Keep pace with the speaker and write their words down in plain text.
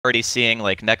already seeing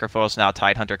like Necrophos now,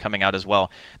 Tidehunter coming out as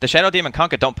well. The Shadow Demon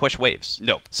Kunkka don't push waves.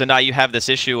 No. So now you have this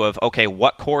issue of, okay,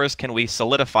 what cores can we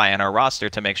solidify in our roster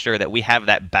to make sure that we have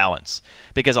that balance?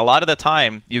 Because a lot of the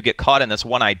time, you get caught in this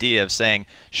one idea of saying,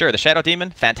 sure, the Shadow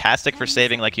Demon, fantastic for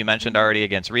saving, like you mentioned already,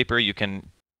 against Reaper. You can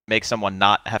make someone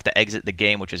not have to exit the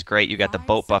game, which is great. You got the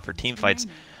boat buff for team fights.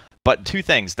 But two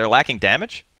things, they're lacking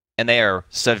damage, and they are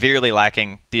severely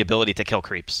lacking the ability to kill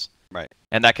creeps. Right.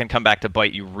 And that can come back to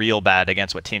bite you real bad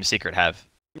against what Team Secret have.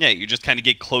 Yeah, you just kind of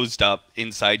get closed up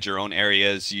inside your own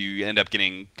areas. You end up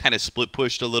getting kind of split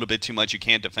pushed a little bit too much. You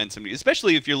can't defend somebody,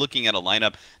 especially if you're looking at a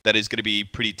lineup that is going to be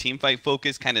pretty team fight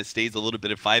focused, kind of stays a little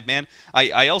bit of 5-man.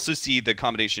 I also see the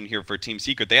combination here for Team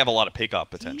Secret. They have a lot of pick-off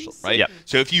potential, right? Yep.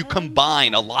 So if you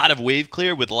combine a lot of wave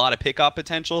clear with a lot of pick-off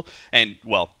potential, and,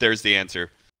 well, there's the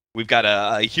answer. We've got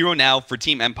a hero now for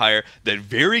Team Empire that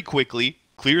very quickly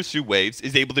clears through waves,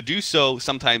 is able to do so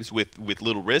sometimes with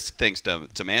little risk, thanks to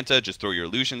Manta, just throw your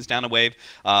illusions down a wave,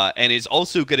 and is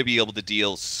also going to be able to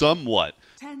deal somewhat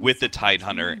with the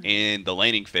Tidehunter in the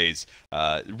laning phase.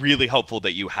 Really helpful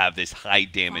that you have this high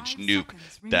damage nuke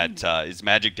that is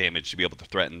magic damage to be able to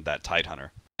threaten that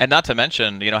Tidehunter. And not to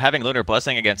mention, having Lunar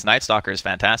Blessing against Night Stalker is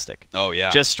fantastic. Oh, yeah.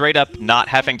 Just straight up not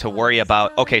having to worry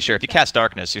about, okay, sure, if you cast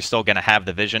Darkness, you're still going to have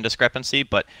the vision discrepancy,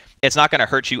 but it's not going to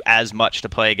hurt you as much to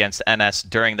play against NS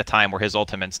during the time where his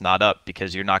ultimate's not up,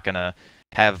 because you're not going to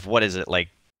have, what is it, like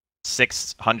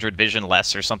 600 vision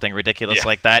less or something ridiculous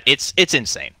like that. It's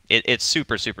insane. It's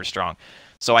super, super strong.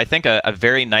 So I think a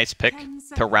very nice pick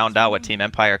to round out what Team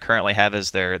Empire currently have as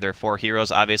their 4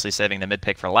 heroes, obviously saving the mid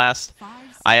pick for last.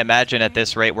 I imagine at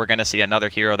this rate we're going to see another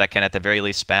hero that can at the very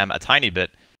least spam a tiny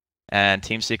bit, and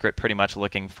Team Secret pretty much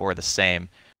looking for the same.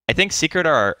 I think Secret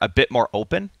are a bit more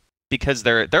open because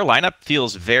their lineup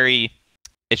feels very,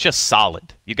 it's just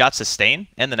solid. You got Sustain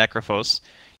and the Necrophos.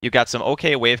 You got some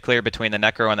okay wave clear between the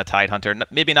Necro and the Tidehunter.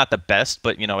 Maybe not the best,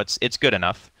 but it's good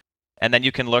enough. And then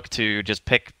you can look to just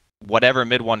pick whatever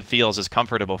mid one feels is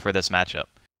comfortable for this matchup.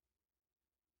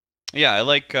 Yeah, I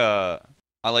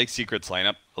like Secret's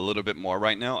lineup a little bit more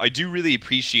right now. I do really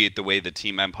appreciate the way the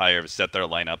Team Empire have set their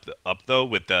lineup up though,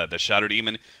 with the Shadow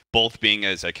Demon both being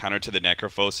as a counter to the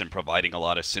Necrophos and providing a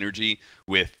lot of synergy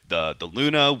with the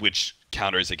Luna, which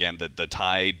counters again the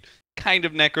Tide kind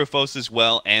of Necrophos as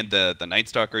well, and the Night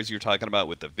Stalkers you're talking about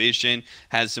with the Vision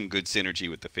has some good synergy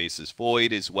with the Faceless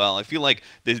Void as well. I feel like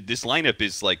this lineup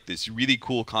is like this really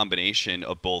cool combination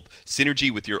of both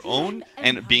synergy with your own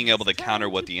and being able to counter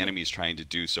what the enemy is trying to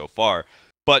do so far.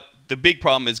 But the big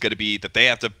problem is going to be that they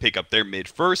have to pick up their mid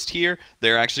first here.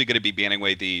 They're actually going to be banning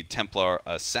away the Templar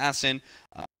Assassin.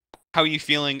 How are you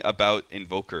feeling about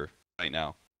Invoker right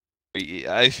now?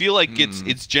 I feel like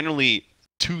it's generally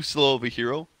too slow of a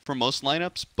hero for most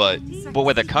lineups, but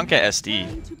with a Kunkka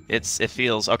SD, it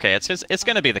feels okay. It's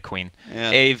going to be the Queen.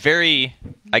 Yeah. A very,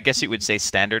 I guess you would say,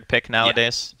 standard pick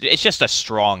nowadays. Yeah. It's just a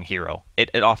strong hero.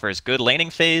 It offers good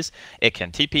laning phase. It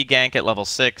can TP gank at level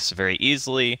 6 very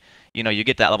easily. You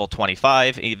get that level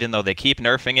 25, even though they keep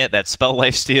nerfing it. That spell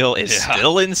lifesteal is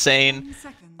still insane.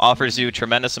 Offers you a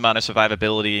tremendous amount of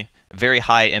survivability. Very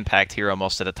high impact hero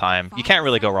most of the time. You can't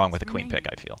really go wrong with a Queen pick,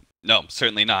 I feel. No,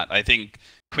 certainly not. I think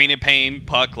Queen of Pain,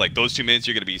 Puck, like those 2 mids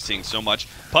you're going to be seeing so much.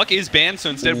 Puck is banned, so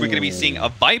instead we're going to be seeing a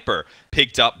Viper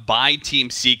picked up by Team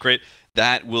Secret.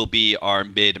 That will be our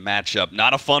mid matchup.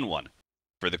 Not a fun one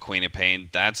for the Queen of Pain,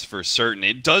 that's for certain.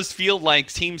 It does feel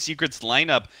like Team Secret's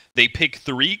lineup, they pick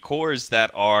 3 cores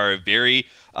that are very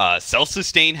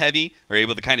self-sustain heavy, are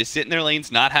able to kind of sit in their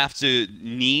lanes, not have to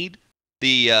need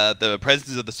the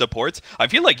presence of the supports. I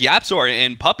feel like YapzOr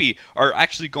and Puppey are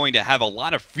actually going to have a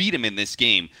lot of freedom in this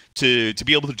game to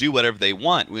be able to do whatever they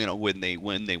want. When they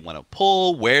want to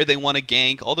pull, where they want to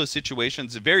gank, all those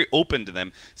situations are very open to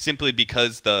them, simply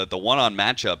because the one-on-one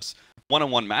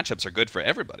matchups are good for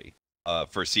everybody.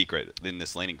 For Secret in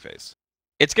this laning phase.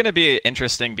 It's going to be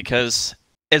interesting because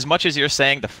as much as you're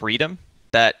saying the freedom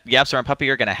that YapzOr and Puppey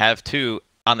are going to have too,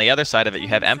 on the other side of it you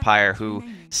have Empire, who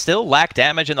still lack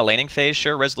damage in the laning phase.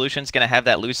 Sure, Resolution's going to have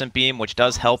that Lucent Beam, which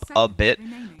does help a bit,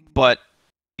 but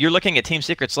you're looking at Team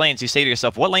Secret's lanes, you say to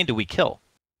yourself, what lane do we kill?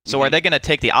 So are they going to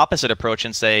take the opposite approach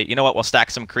and say, you know what, we'll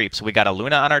stack some creeps. We got a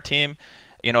Luna on our team.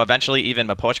 Eventually even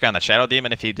Mapochka on the Shadow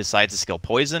Demon, if he decides to skill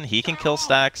Poison, he can kill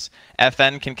stacks.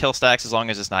 FN can kill stacks as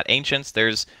long as it's not Ancients.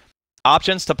 There's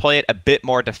options to play it a bit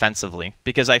more defensively,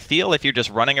 because I feel if you're just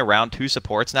running around 2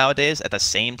 supports nowadays at the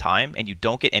same time and you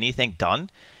don't get anything done,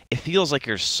 it feels like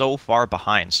you're so far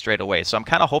behind straight away. So I'm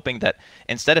kind of hoping that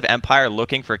instead of Empire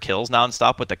looking for kills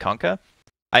nonstop with the Kunkka,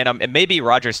 maybe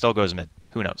Roger still goes mid.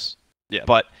 Who knows? Yeah.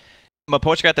 But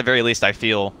Mapochka at the very least, I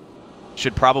feel,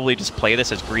 should probably just play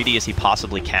this as greedy as he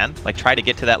possibly can. Like, try to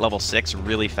get to that level 6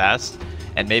 really fast.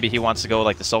 And maybe he wants to go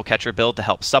like the Soul Catcher build to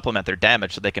help supplement their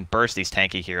damage so they can burst these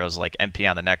tanky heroes like MP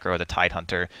on the Necro, the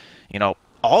Tidehunter. You know,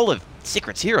 all of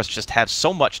Secret's heroes just have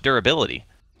so much durability.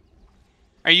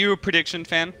 Are you a prediction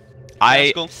fan?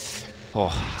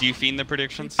 Oh, do you fiend the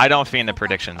predictions? I don't fiend the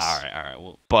predictions. All right.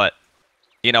 Well, but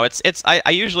you know,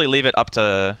 I usually leave it up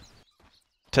to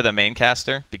the main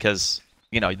caster because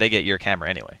you know they get your camera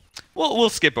anyway. Well, we'll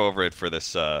skip over it for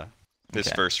this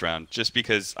first round, just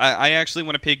because I actually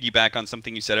want to piggyback on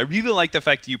something you said. I really like the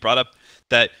fact that you brought up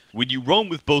that when you roam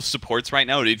with both supports right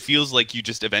now, it feels like you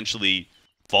just eventually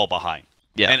fall behind.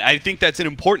 Yeah. And I think that's an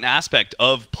important aspect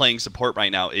of playing support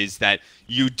right now, is that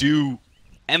you do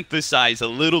emphasize a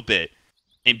little bit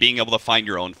in being able to find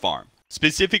your own farm.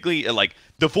 Specifically, like,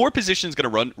 the 4 position is going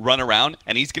to run around,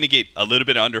 and he's going to get a little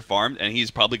bit under-farmed, and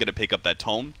he's probably going to pick up that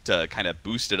tome to kind of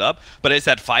boost it up. But as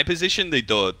that 5 position,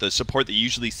 the support that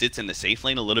usually sits in the safe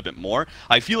lane a little bit more,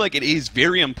 I feel like it is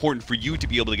very important for you to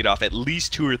be able to get off at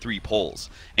least 2 or 3 pulls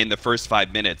in the first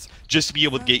 5 minutes, just to be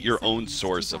able to get your own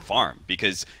source of farm.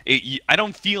 Because I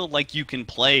don't feel like you can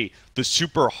play the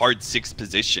super hard 6th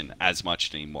position as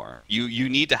much anymore. You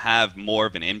need to have more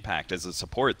of an impact as a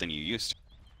support than you used to.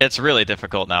 It's really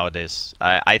difficult nowadays.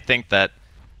 I think that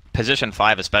position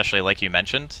 5, especially like you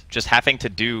mentioned, just having to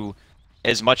do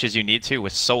as much as you need to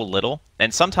with so little,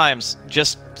 and sometimes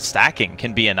just stacking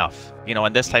can be enough. You know,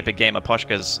 in this type of game,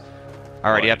 Apushka's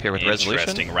already up here with resolution.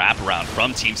 Interesting wraparound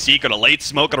from Team Secret. A late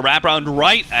smoke and a wraparound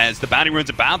right as the bounty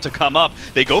rune's about to come up.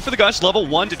 They go for the Gush level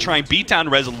 1 to try and beat down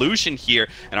resolution here,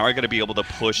 and are going to be able to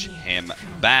push him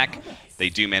back. They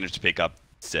do manage to pick up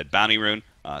said bounty rune.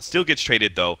 Still gets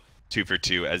traded though. 2 for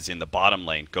 2, as in the bottom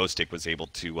lane, Ghostic was able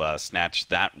to snatch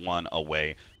that one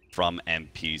away from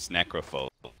MP's Necrophobia.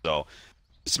 So,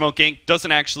 smoking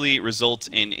doesn't actually result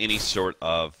in any sort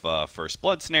of first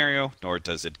blood scenario, nor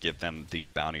does it give them the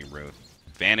bounty rune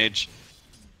advantage.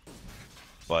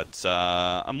 But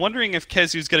I'm wondering if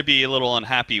KheZu's going to be a little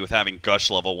unhappy with having Gush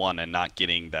level 1 and not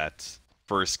getting that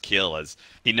first kill, as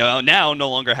he now no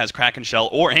longer has Kraken Shell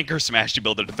or Anchor Smash to be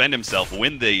able to defend himself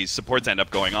when the supports end up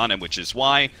going on him, which is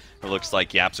why it looks like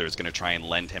YapzOr is going to try and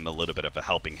lend him a little bit of a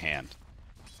helping hand.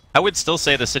 I would still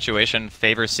say the situation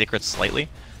favors Secret slightly,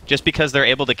 just because they're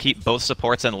able to keep both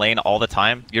supports in lane all the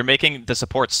time. You're making the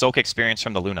support soak experience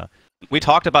from the Luna. We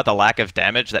talked about the lack of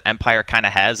damage that Empire kind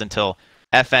of has until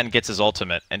FN gets his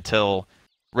ultimate, until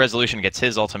Resolution gets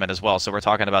his ultimate as well. So we're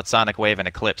talking about Sonic Wave and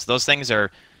Eclipse. Those things are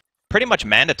pretty much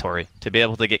mandatory to be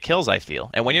able to get kills, I feel.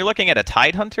 And when you're looking at a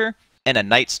Tidehunter and a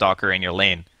Night Stalker in your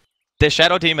lane, the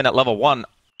Shadow Demon at level 1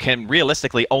 can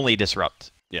realistically only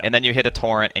disrupt. Yeah. And then you hit a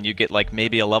Torrent and you get like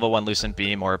maybe a level 1 Lucent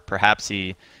Beam, or perhaps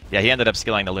he ended up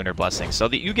skilling the Lunar Blessing. So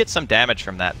that you get some damage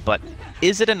from that, but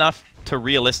is it enough to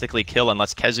realistically kill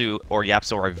unless KheZu or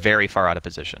YapzOr are very far out of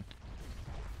position?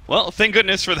 Well, thank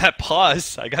goodness for that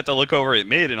pause. I got to look over at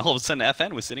mid, and all of a sudden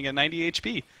FN was sitting at 90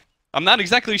 HP. I'm not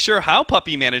exactly sure how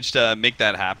Puppey managed to make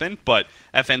that happen, but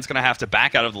FN's going to have to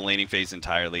back out of the laning phase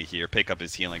entirely here, pick up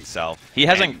his healing self. He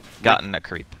hasn't gotten a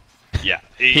creep. Yeah.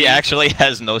 He actually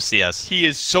has no CS. He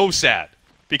is so sad,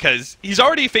 because he's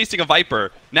already facing a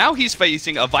Viper. Now he's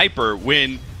facing a Viper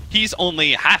when he's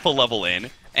only half a level in,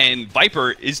 and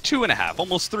Viper is 2.5,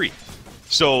 almost 3.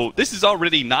 So this is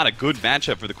already not a good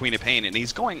matchup for the Queen of Pain, and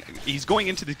he's going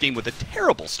into this game with a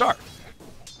terrible start.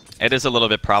 It is a little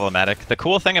bit problematic. The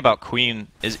cool thing about Queen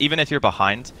is even if you're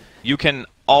behind, you can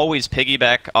always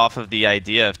piggyback off of the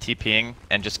idea of TPing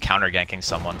and just counter-ganking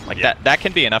someone. Like that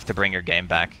can be enough to bring your game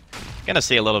back. You're gonna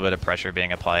see a little bit of pressure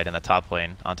being applied in the top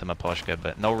lane onto Mapushka,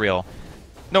 but no real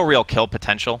kill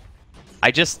potential.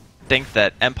 I just think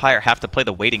that Empire have to play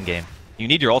the waiting game. You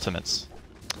need your ultimates.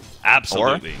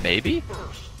 Absolutely. Or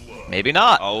maybe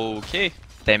not. Okay.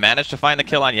 They managed to find the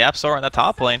kill on YapzOr in the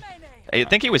top lane. I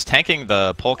think he was tanking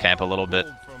the pole camp a little bit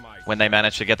when they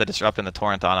managed to get the Disrupt and the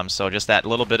Torrent on him, so just that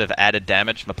little bit of added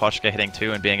damage, Mapushka hitting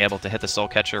 2 and being able to hit the Soul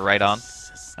Catcher right on.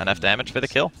 Enough damage for the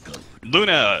kill.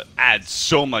 Luna adds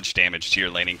so much damage to your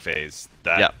laning phase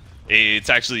that it's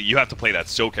actually, you have to play that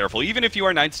so careful. Even if you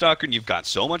are Night Stalker and you've got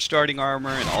so much starting armor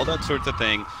and all that sorts of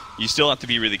thing, you still have to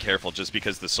be really careful, just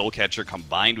because the Soul Catcher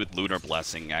combined with Lunar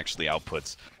Blessing actually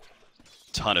outputs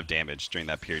ton of damage during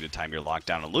that period of time you're locked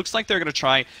down. It looks like they're going to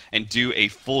try and do a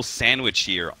full sandwich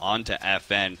here onto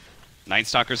FN. Night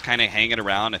Stalker's kind of hanging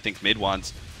around. I think mid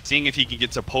wants, seeing if he can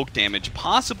get some poke damage,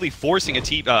 possibly forcing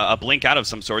a blink out of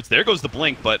some sorts. There goes the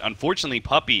blink, but unfortunately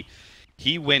Puppey,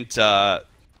 he went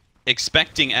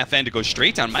expecting FN to go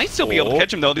straight down. Might still be able to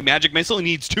catch him though. The magic missile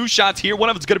needs 2 shots here. One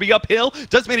of them's going to be uphill.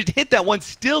 Does manage to hit that one.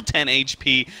 Still 10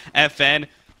 HP. FN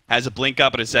has a blink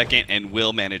up in a second and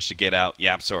will manage to get out.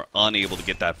 YapzOr unable to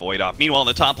get that Void off. Meanwhile, in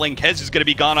the top lane, KheZu is going to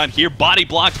be gone on here. Body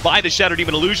blocked by the Shattered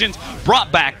Demon Illusions,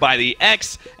 brought back by the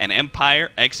X, and Empire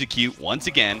execute once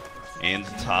again in the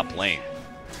top lane.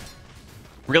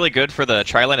 Really good for the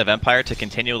tri-lane of Empire to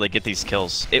continually get these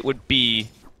kills. It would be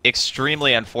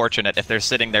extremely unfortunate if they're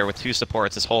sitting there with 2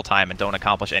 supports this whole time and don't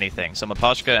accomplish anything. So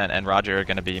Maposhka and Roger are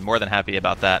going to be more than happy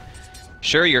about that.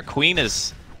 Sure, your queen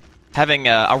is having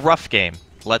a rough game.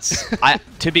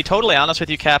 To be totally honest with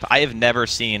you, Cap, I have never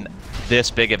seen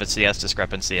this big of a CS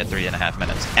discrepancy at 3.5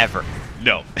 minutes, ever.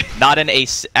 No. Not in a...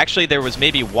 Actually, there was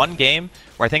maybe one game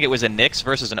where I think it was a Nyx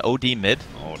versus an OD mid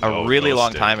a really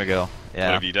long time ago. Yeah.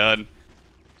 What have you done?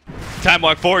 Time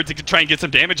walk forward to try and get some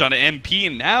damage on an MP,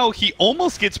 and now he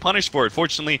almost gets punished for it.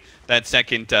 Fortunately, that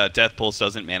second Death Pulse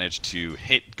doesn't manage to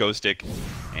hit Ghostic,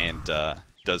 and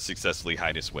does successfully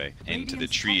hide his way into the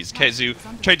trees. KheZu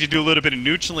tried to do a little bit of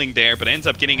neutraling there, but ends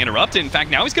up getting interrupted. In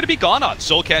fact, now he's going to be gone on.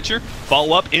 Soul Catcher,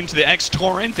 follow up into the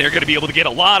X-Torrent. They're going to be able to get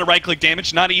a lot of right-click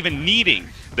damage, not even needing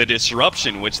the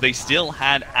disruption, which they still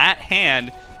had at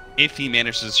hand if he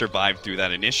managed to survive through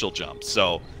that initial jump.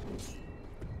 So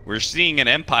we're seeing an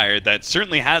Empire that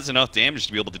certainly has enough damage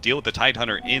to be able to deal with the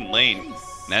Tidehunter in lane.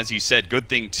 And as you said, good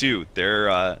thing too.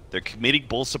 They're committing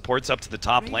both supports up to the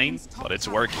top lane, but it's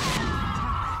working.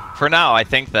 For now, I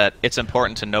think that it's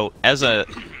important to note, as a,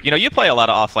 you play a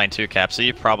lot of offline too, Cap, so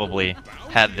you probably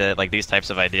had these types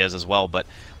of ideas as well. But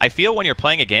I feel when you're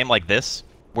playing a game like this,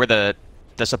 where the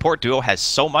support duo has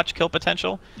so much kill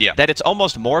potential, that it's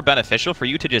almost more beneficial for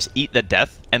you to just eat the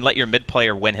death and let your mid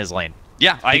player win his lane.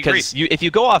 Yeah, I agree. Because if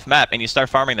you go off map and you start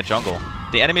farming the jungle,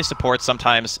 the enemy supports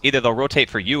sometimes either they'll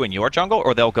rotate for you in your jungle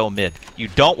or they'll go mid. You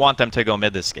don't want them to go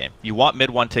mid this game. You want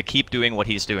mid one to keep doing what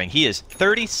he's doing. He is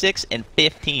 36 and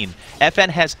 15. FN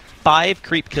has 5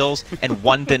 creep kills and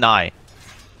 1 deny.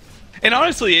 And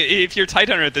honestly, if you're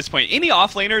Tidehunter at this point, any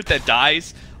offlaner that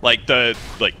dies like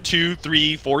 2,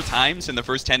 3, 4 times in the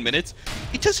first 10 minutes,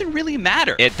 it doesn't really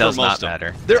matter. It does not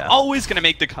matter. They're always going to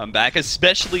make the comeback,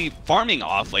 especially farming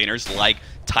offlaners like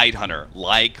Tidehunter,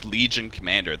 like Legion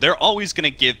Commander. They're always going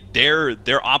to get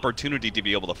their opportunity to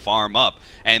be able to farm up,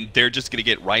 and they're just going to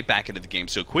get right back into the game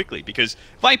so quickly, because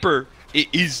Viper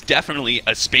is definitely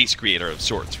a space creator of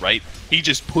sorts, right? He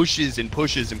just pushes and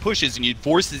pushes and pushes, and he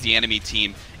forces the enemy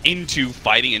team into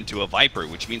fighting into a Viper,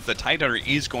 which means the Tidehunter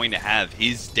is going to have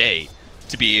his day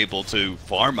to be able to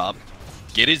farm up,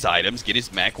 get his items, get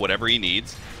his mech, whatever he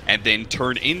needs, and then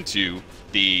turn into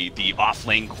the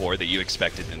off-lane core that you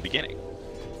expected in the beginning.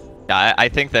 Yeah, I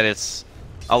think that it's...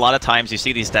 A lot of times you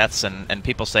see these deaths and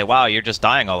people say, wow, you're just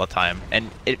dying all the time. And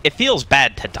it feels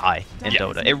bad to die in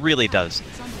Dota. It really does.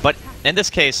 But in this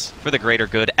case, for the greater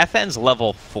good, FN's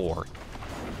level 4.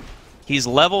 He's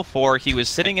level 4. He was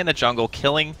sitting in the jungle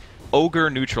killing Ogre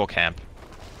neutral camp.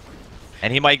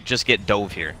 And he might just get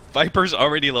dove here. Viper's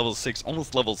already level 6,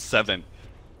 almost level 7.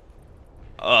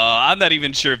 I'm not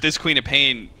even sure if this Queen of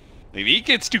Pain... If he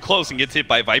gets too close and gets hit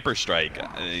by Viper Strike,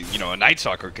 a Night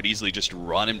Stalker could easily just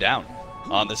run him down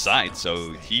on the side.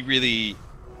 So he really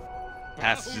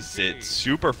has to sit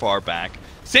super far back.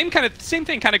 Same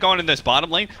thing kind of going in this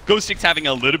bottom lane. Ghostic's having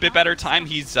a little bit better time.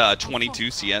 He's 22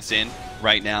 CS in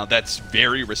right now. That's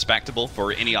very respectable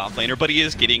for any offlaner, but he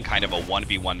is getting kind of a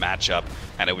 1v1 matchup.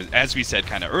 And it was, as we said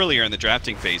kind of earlier in the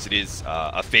drafting phase, it is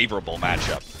a favorable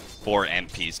matchup for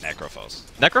NP's Necrophos.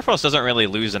 Necrophos doesn't really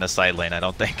lose in a side lane, I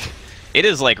don't think. It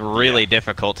is really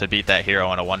difficult to beat that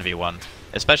hero in a 1v1.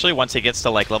 Especially once he gets to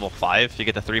level 5, you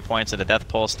get the 3 points and the Death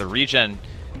Pulse, the regen.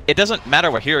 It doesn't matter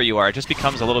what hero you are, it just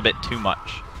becomes a little bit too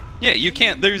much. Yeah, you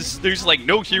can't, there's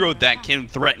no hero that can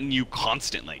threaten you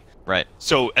constantly. Right.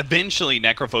 So eventually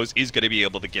Necrophos is going to be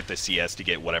able to get the CS to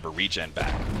get whatever regen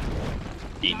back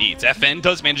he needs. FN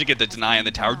does manage to get the deny on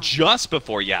the tower just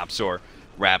before YapzOr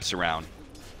wraps around.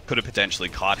 Could have potentially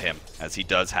caught him, as he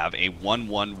does have a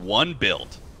 1-1-1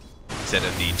 build instead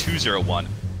of the 2-0-1,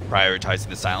 prioritizing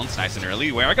the silence nice and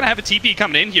early. We are going to have a TP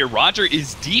coming in here. Roger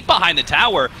is deep behind the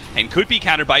tower and could be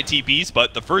countered by TPs,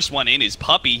 but the first one in is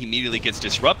Puppey. He immediately gets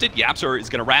disrupted. YapzOr is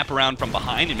going to wrap around from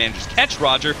behind and manages to catch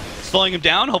Roger, slowing him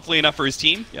down, hopefully enough for his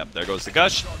team. Yep, there goes the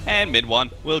Gush, and mid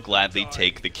one will gladly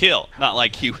take the kill. Not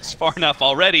like he was far enough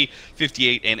already,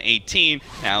 58 and 18.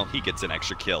 Now he gets an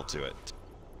extra kill to it.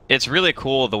 It's really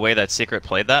cool the way that Secret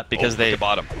played that, because they... the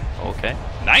bottom. Okay.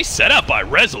 Nice setup by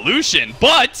Resolution,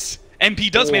 but MP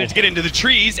does manage to get into the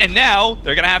trees, and now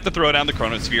they're going to have to throw down the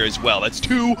Chronosphere as well. That's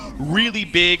 2 really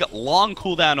big, long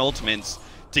cooldown ultimates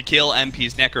to kill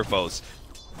MP's Necrophos.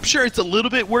 I'm sure it's a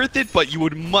little bit worth it, but you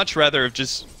would much rather have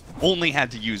just only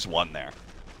had to use one there.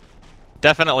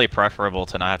 Definitely preferable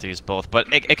to not have to use both,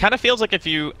 but it kind of feels like if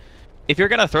you if you're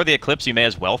gonna throw the Eclipse, you may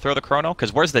as well throw the Chrono,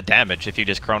 because where's the damage if you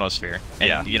just Chronosphere?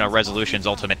 And, you know, Resolution's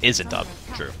ultimate isn't up.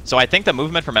 True. So I think the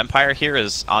movement from Empire here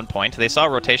is on point. They saw a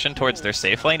rotation towards their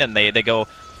safe lane, and they go,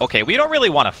 okay, we don't really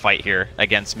want to fight here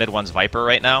against mid 1's Viper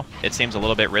right now. It seems a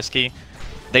little bit risky.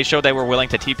 They showed they were willing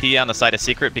to TP on the side of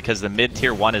Secret because the mid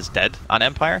tier 1 is dead on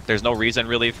Empire. There's no reason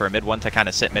really for a mid 1 to kind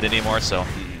of sit mid anymore, so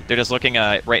they're just looking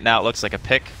right now it looks like a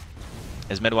pick.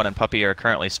 As mid 1 and Puppey are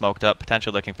currently smoked up,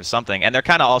 potentially looking for something, and they're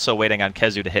kind of also waiting on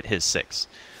KheZu to hit his 6.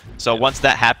 So once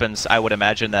that happens, I would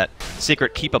imagine that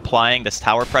Secret keep applying this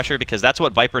tower pressure, because that's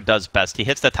what Viper does best. He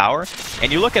hits the tower,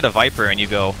 and you look at a Viper and you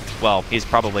go, well, he's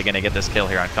probably going to get this kill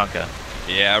here on Kunkka.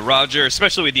 Yeah, Roger,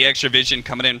 especially with the extra vision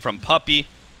coming in from Puppey.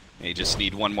 They just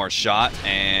need one more shot,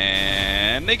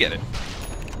 and they get it.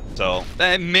 So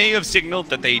that may have signaled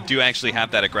that they do actually have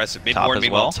that aggressive mid board.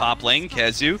 Meanwhile, top lane,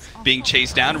 KheZu being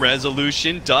chased down.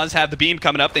 Resolution does have the beam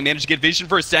coming up. They managed to get vision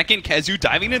for a second. KheZu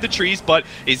diving into the trees, but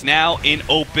is now in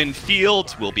open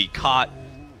field. Will be caught.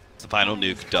 The final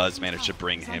nuke does manage to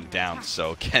bring him down.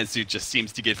 So KheZu just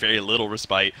seems to get very little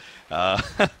respite.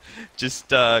 Just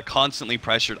constantly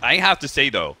pressured. I have to say,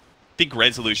 though, I think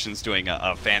Resolution's doing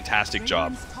a fantastic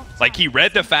job. Like, he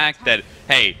read the fact that,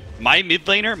 hey, my mid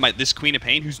laner, this Queen of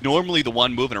Pain, who's normally the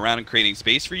one moving around and creating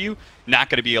space for you, not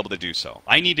going to be able to do so.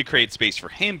 I need to create space for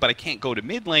him, but I can't go to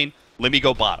mid lane. Let me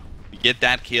go bottom. You get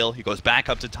that kill. He goes back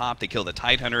up to top. They kill the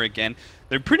Tidehunter again.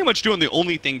 They're pretty much doing the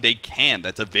only thing they can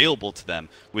that's available to them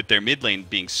with their mid lane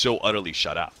being so utterly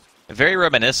shut out. Very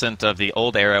reminiscent of the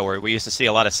old era where we used to see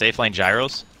a lot of safe lane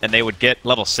gyros, and they would get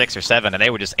level 6 or 7, and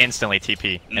they would just instantly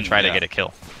TP and try to get a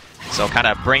kill. So kind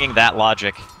of bringing that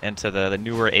logic into the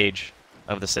newer age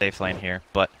of the safe lane here,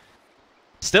 but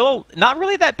still not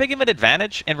really that big of an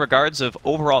advantage in regards of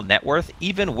overall net worth,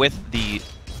 even with the,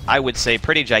 I would say,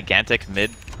 pretty gigantic mid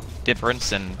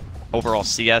difference in overall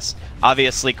CS.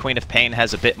 Obviously, Queen of Pain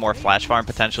has a bit more flash farm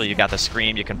potential. You got the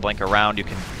Scream, you can blink around, you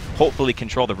can hopefully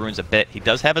control the runes a bit. He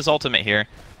does have his ultimate here,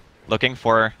 looking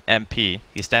for MP.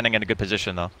 He's standing in a good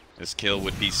position, though. This kill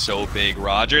would be so big,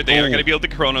 Roger. They are going to be able to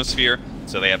Chronosphere.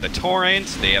 So they have the Torrent,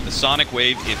 they have the Sonic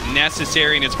Wave if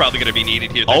necessary, and it's probably going to be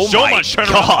needed here. There's so much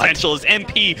turnaround potential as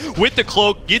MP with the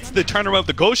cloak gets the turnaround,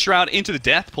 the Ghost Shroud into the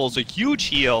Death Pulse, a huge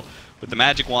heal with the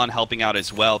Magic Wand helping out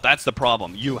as well. That's the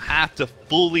problem. You have to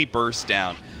fully burst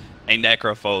down a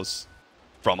Necrophos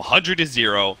from 100 to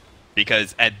 0,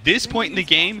 because at this point in the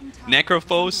game,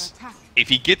 Necrophos, if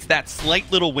he gets that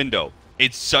slight little window,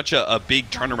 it's such a big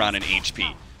turnaround in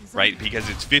HP. Right, because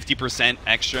it's 50%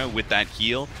 extra with that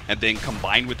heal, and then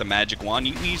combined with the Magic Wand,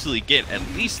 you easily get at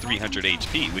least 300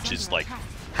 HP, which is like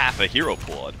half a hero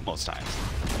pool at most times.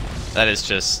 That is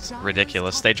just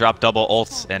ridiculous. They drop double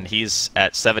ults, and he's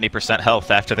at 70% health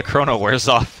after the Chrono wears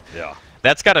off. Yeah.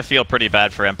 That's got to feel pretty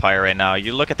bad for Empire right now.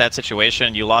 You look at that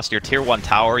situation, you lost your tier 1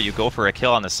 tower, you go for a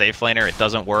kill on the safe laner, it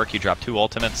doesn't work, you drop 2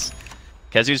 ultimates.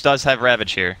 KheZu's does have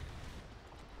Ravage here.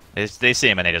 They see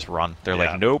him and they just run. They're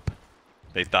like, nope.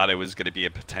 They thought it was going to be a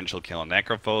potential kill on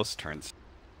Necrophos. Turns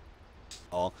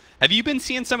all. Have you been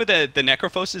seeing some of the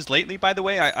Necrophoses lately, by the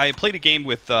way? I played a game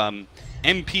with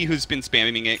MP, who's been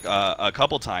spamming it a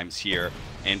couple times here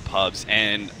in pubs,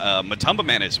 and Matumba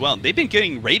Man as well. They've been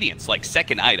getting Radiance, like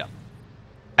second item.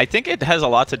 I think it has a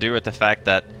lot to do with the fact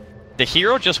that the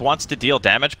hero just wants to deal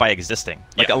damage by existing.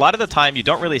 Like, a lot of the time, you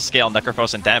don't really scale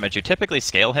Necrophos in damage. You typically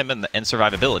scale him in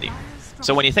survivability.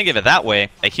 So when you think of it that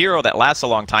way, a hero that lasts a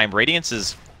long time, Radiance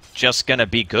is just going to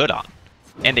be good on.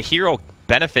 And the hero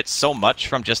benefits so much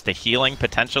from just the healing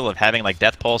potential of having like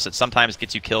Death Pulse. It sometimes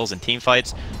gets you kills in team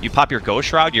fights. You pop your Ghost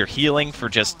Shroud, you're healing for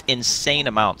just insane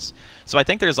amounts. So I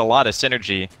think there's a lot of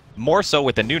synergy, more so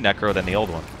with the new Necro than the old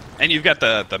one. And you've got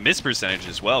the miss percentage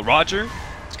as well. Roger,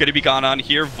 it's going to be gone on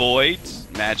here. Void,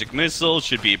 Magic Missile,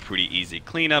 should be a pretty easy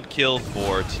cleanup kill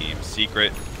for Team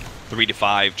Secret. 3 to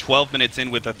 5, 12 minutes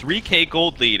in with a 3K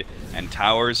gold lead, and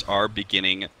towers are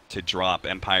beginning to drop.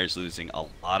 Empire's losing a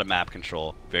lot of map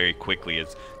control very quickly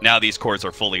as now these cores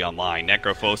are fully online.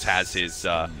 Necrophos has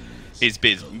his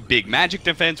big magic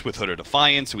defense with Hood of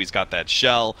Defiance, so he's got that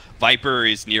shell. Viper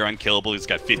is near unkillable. He's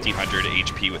got 1500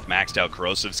 HP with maxed out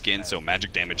corrosive skin, so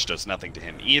magic damage does nothing to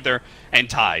him either. And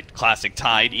Tide, classic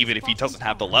Tide, even if he doesn't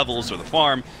have the levels or the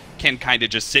farm, can kind of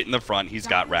just sit in the front. He's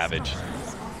got Ravage.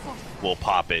 We'll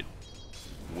pop it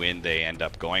when they end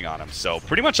up going on him. So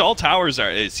pretty much all towers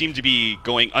seem to be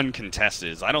going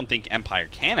uncontested. I don't think Empire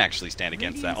can actually stand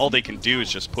against that. All they can do is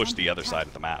just push the other side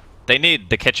of the map. They need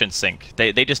the kitchen sink.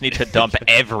 They just need to dump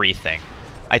everything.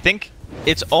 I think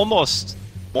it's almost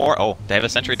more... Oh, they have a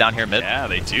sentry down here mid. Yeah,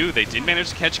 they do. They did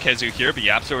manage to catch KheZu here, but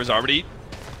YapzOr is already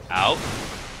out.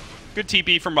 Good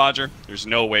TP from Roger. There's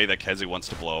no way that KheZu wants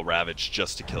to blow Ravage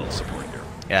just to kill a support hero.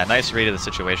 Yeah, nice read of the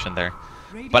situation there.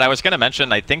 But I was going to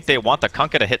mention, I think they want the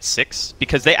Kunkka to hit 6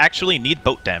 because they actually need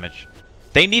boat damage.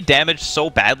 They need damage so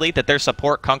badly that their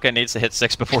support Kunkka needs to hit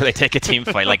 6 before they take a team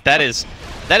fight. Like, that is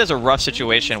a rough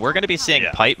situation. We're going to be seeing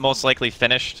Pipe most likely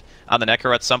finished on the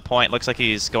Necro at some point. Looks like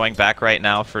he's going back right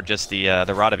now for just the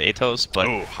Rod of Atos. But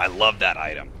ooh, I love that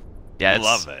item. Yeah,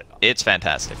 love it. It's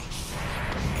fantastic.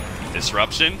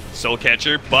 Disruption, Soul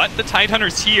Catcher, but the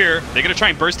Tidehunters here, they're going to try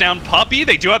and burst down Puppey.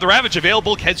 They do have the Ravage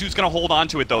available. KheZu's going to hold on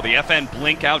to it, though. The FN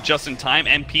blink out just in time.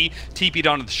 MP TP'd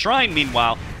onto the Shrine,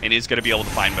 meanwhile, and is going to be able to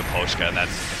find Miposhka, and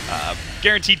that's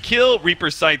guaranteed kill.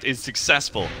 Reaper's Sight is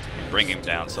successful in bringing him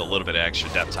down, so a little bit of extra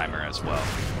depth timer as well.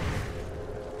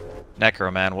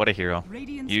 Necro, man, what a hero.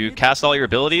 You cast all your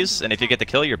abilities, and if you get the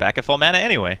kill, you're back at full mana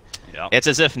anyway. Yep. It's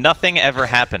as if nothing ever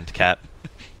happened, Cat.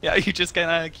 Yeah, you just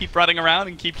kind of keep running around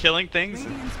and keep killing things.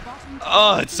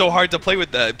 Oh, it's so hard to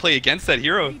play against that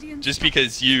hero, just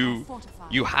because you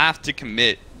have to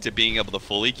commit to being able to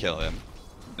fully kill him.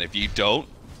 And if you don't,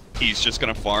 he's just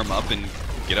gonna farm up and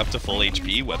get up to full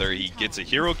HP, whether he gets a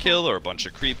hero kill or a bunch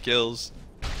of creep kills.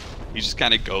 He just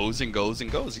kind of goes and goes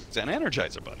and goes. He's an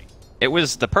Energizer buddy. It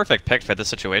was the perfect pick for this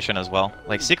situation as well.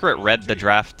 Like, Secret read the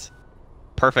draft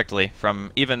perfectly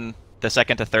from even the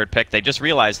second to third pick. They just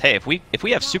realized, hey, if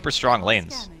we have super strong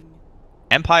lanes,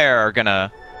 Empire are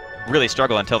gonna really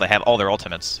struggle until they have all their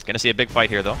ultimates. Gonna see a big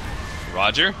fight here, though.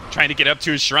 Roger, trying to get up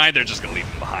to his shrine, they're just gonna leave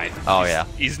him behind. Oh, yeah.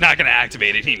 He's not gonna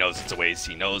activate it. He knows it's a waste.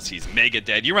 He knows he's mega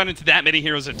dead. You run into that many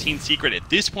heroes of Team Secret at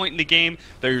this point in the game,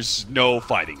 there's no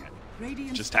fighting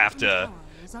it. Just have to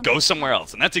go somewhere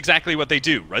else, and that's exactly what they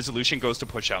do. Resolution goes to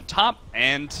push out top,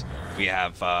 and we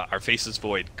have our Faceless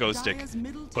Void Ghost Stick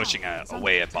pushing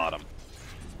away at bottom.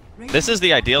 This is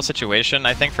the ideal situation,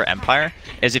 I think, for Empire,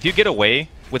 is if you get away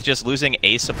with just losing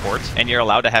a support and you're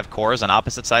allowed to have cores on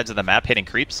opposite sides of the map hitting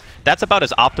creeps, that's about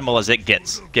as optimal as it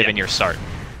gets, given your start.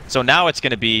 So now it's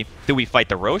going to be, do we fight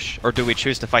the Roche, or do we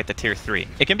choose to fight the Tier 3?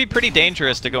 It can be pretty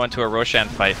dangerous to go into a Roshan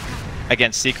fight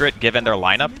against Secret, given their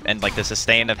lineup, and like the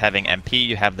sustain of having MP,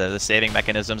 you have the saving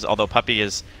mechanisms, although Puppey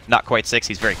is not quite 6,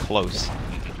 he's very close.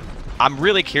 I'm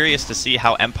really curious to see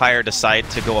how Empire decide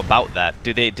to go about that.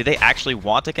 Do they actually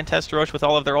want to contest Roche with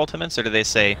all of their ultimates, or do they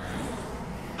say,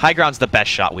 high ground's the best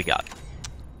shot we got?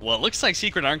 Well, it looks like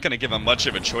Secret aren't going to give them much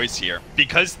of a choice here.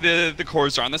 Because the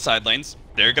cores are on the side lanes,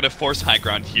 they're going to force high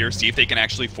ground here, see if they can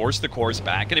actually force the cores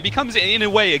back, and it becomes, in a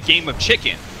way, a game of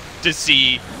chicken to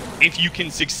see if you can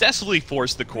successfully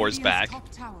force the cores back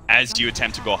as you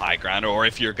attempt to go high ground, or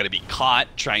if you're going to be caught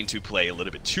trying to play a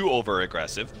little bit too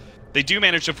over-aggressive. They do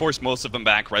manage to force most of them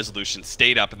back. Resolution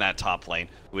stayed up in that top lane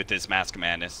with his Mask of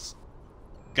Madness.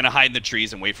 Gonna hide in the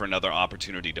trees and wait for another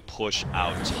opportunity to push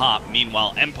out top.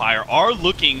 Meanwhile, Empire are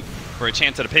looking for a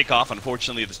chance at a pick-off.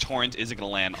 Unfortunately, this Torrent isn't gonna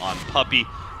land on Puppey,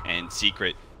 and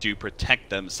Secret do protect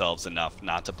themselves enough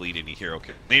not to bleed any hero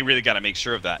kill. They really gotta make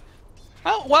sure of that.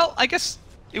 Well, I guess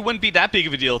it wouldn't be that big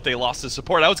of a deal if they lost the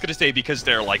support. I was gonna say because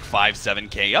they're like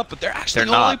 5-7k up, but they're actually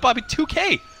only probably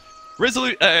 2k.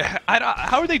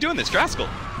 How are they doing this, Draskell?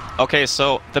 Okay,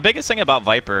 so the biggest thing about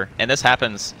Viper, and this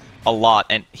happens a lot,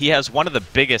 and he has one of the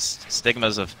biggest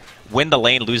stigmas of win the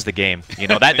lane, lose the game. You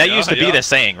know, that used to be the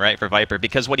saying, right, for Viper,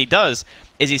 because what he does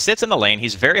is he sits in the lane,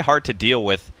 he's very hard to deal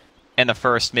with in the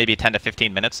first maybe 10 to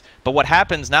 15 minutes, but what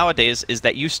happens nowadays is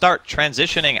that you start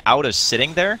transitioning out of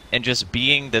sitting there and just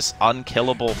being this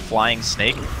unkillable flying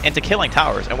snake into killing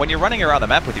towers. And when you're running around the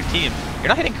map with your team, you're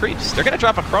not hitting creeps. They're going to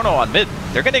drop a chrono on mid.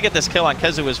 They're going to get this kill on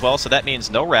KheZu as well, so that means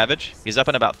no Ravage. He's up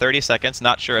in about 30 seconds.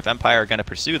 Not sure if Empire are going to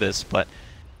pursue this, but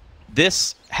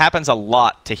this happens a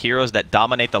lot to heroes that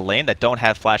dominate the lane that don't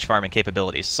have flash farming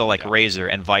capabilities. So like Razor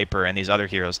and Viper and these other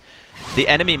heroes. The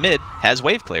enemy mid has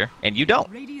wave clear, and you don't.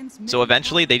 So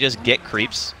eventually they just get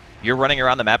creeps. You're running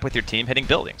around the map with your team hitting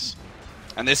buildings.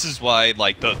 And this is why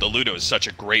like the Ludo is such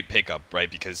a great pickup, right?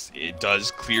 Because it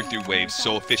does clear through waves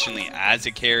so efficiently as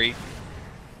a carry.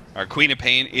 Our Queen of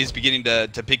Pain is beginning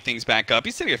to pick things back up.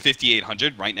 He's sitting at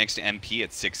 5,800 right next to MP at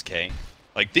 6k.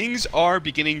 Like, things are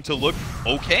beginning to look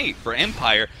okay for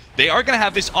Empire. They are going to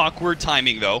have this awkward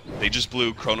timing, though. They just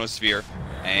blew Chronosphere,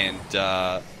 and,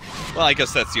 well, I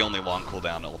guess that's the only long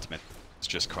cooldown ultimate. It's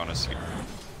just Chronosphere.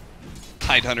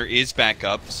 Tidehunter is back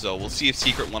up, so we'll see if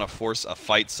Secret want to force a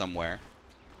fight somewhere.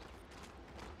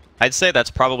 I'd say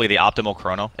that's probably the optimal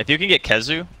chrono. If you can get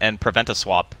KheZu and prevent a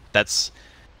swap, that's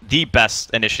the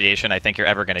best initiation I think you're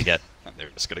ever going to get. They're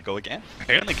just going to go again.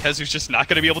 Apparently KheZu's just not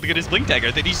going to be able to get his Blink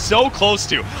Dagger that he's so close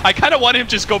to. I kind of want him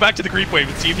to just go back to the creep wave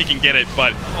and see if he can get it,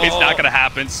 but it's not going to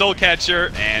happen. Soul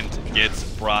Catcher and gets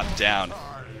brought down.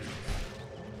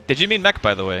 Did you mean mech,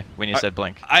 by the way, when you said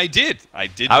blink? I did. I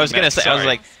did. I was gonna say. Sorry. I was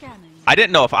like, I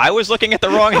didn't know if I was looking at the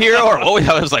wrong hero or what.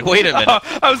 I was like, wait a minute.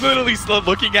 I was literally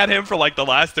looking at him for like the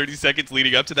llast 30 seconds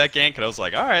leading up to that gank, and I was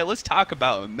like, all right, let's talk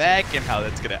about mech and how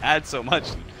that's gonna add so much.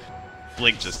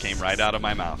 Blink just came right out of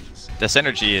my mouth. The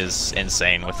synergy is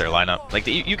insane with their lineup. Like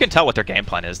you can tell what their game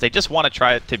plan is. They just want to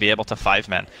try to be able to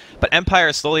 5-man. But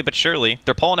Empire, slowly but surely,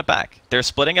 they're pulling it back. They're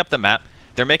splitting up the map.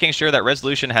 They're making sure that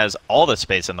Resolution has all the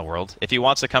space in the world. If he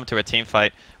wants to come to a team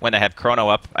fight when they have Chrono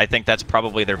up, I think that's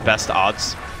probably their best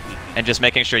odds. And just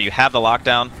making sure you have the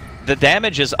lockdown. The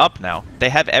damage is up now. They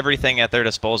have everything at their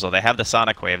disposal. They have the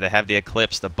Sonic Wave. They have the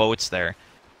Eclipse, the boats there.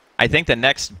 I think the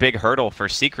next big hurdle for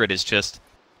Secret is just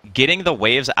getting the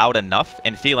waves out enough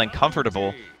and feeling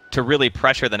comfortable to really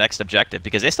pressure the next objective.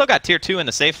 Because they still got tier 2 in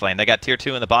the safe lane. They got tier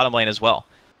 2 in the bottom lane as well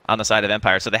on the side of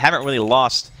Empire. So they haven't really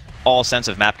lost all sense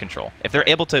of map control. If they're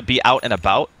able to be out and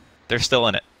about, they're still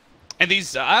in it. And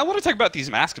these, I want to talk about these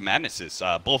Mask of Madnesses,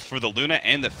 both for the Luna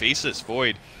and the Faceless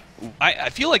Void. I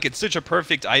feel like it's such a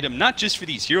perfect item, not just for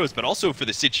these heroes, but also for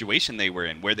the situation they were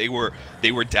in, where they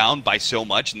were down by so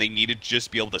much and they needed to just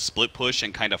be able to split push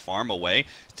and kind of farm away.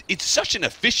 It's such an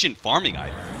efficient farming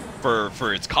item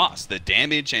for its cost, the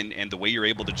damage and the way you're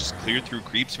able to just clear through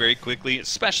creeps very quickly,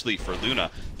 especially for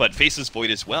Luna, but Faceless Void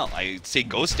as well. I'd say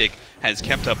Ghostic has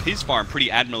kept up his farm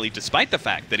pretty admirably, despite the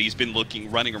fact that he's been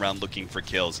running around looking for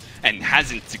kills and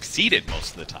hasn't succeeded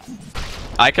most of the time.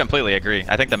 I completely agree.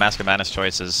 I think the Mask of Madness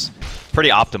choice is pretty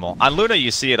optimal. On Luna,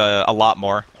 you see it a lot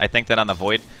more, I think, than on the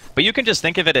Void. But you can just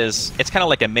think of it as, it's kind of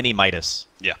like a mini Midas.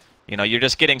 Yeah. You know, you're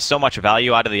just getting so much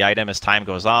value out of the item as time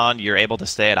goes on. You're able to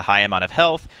stay at a high amount of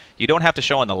health. You don't have to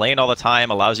show on the lane all the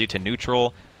time, allows you to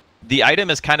neutral. The item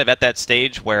is kind of at that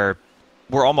stage where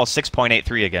we're almost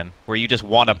 6.83 again, where you just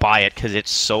want to buy it because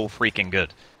it's so freaking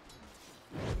good.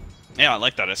 Yeah, I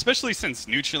like that, especially since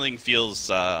neutraling feels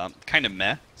kind of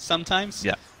meh sometimes.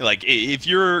 Yeah. Like, if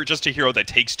you're just a hero that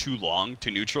takes too long to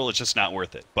neutral, it's just not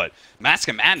worth it. But Mask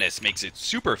of Madness makes it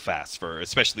super fast for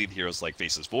especially the heroes like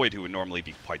Faceless Void, who would normally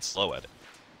be quite slow at it.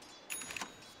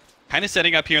 Kind of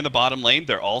setting up here in the bottom lane.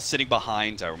 They're all sitting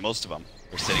behind, or most of them,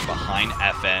 they're sitting behind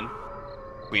FN.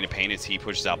 Queen of Pain, as he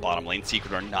pushes out bottom lane.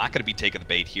 Secret are not going to be taking the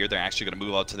bait here. They're actually going to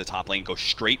move out to the top lane, go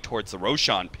straight towards the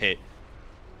Roshan pit.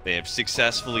 They have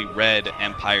successfully read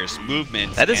Empire's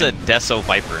movements. That is a Deso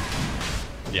Viper.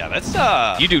 Yeah,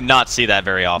 that's You do not see that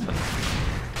very often.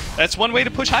 That's one way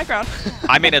to push high ground.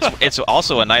 I mean, it's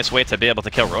also a nice way to be able to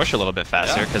kill Roche a little bit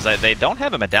faster, because they don't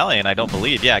have a medallion, I don't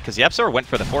believe. Yeah, because YapzOr went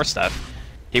for the Force Staff.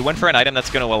 He went for an item that's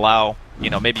going to allow, you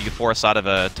know, maybe you force out of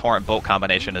a Torrent Boat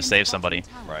combination to save somebody.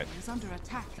 Right.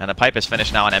 And the pipe is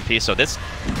finished now on MP, so this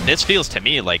feels to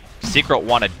me like Secret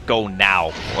want to go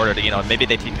now, or you know, maybe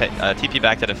they TP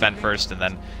back to defend first, and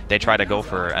then they try to go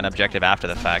for an objective after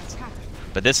the fact.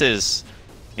 But this is,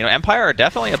 you know, Empire are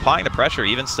definitely applying the pressure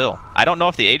even still. I don't know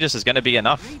if the Aegis is going to be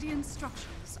enough.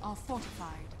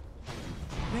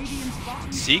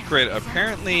 Secret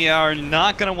apparently are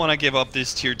not going to want to give up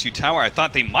this tier 2 tower. I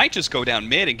thought they might just go down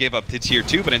mid and give up to tier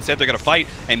 2, but instead they're going to fight,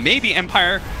 and maybe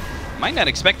Empire might not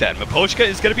expect that. Miposhka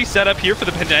is going to be set up here for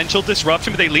the potential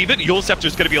disruption, but they leave it. Yule Scepter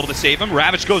is going to be able to save him.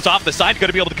 Ravage goes off the side, going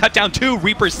to be able to cut down 2.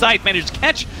 Reaper's Scythe managed to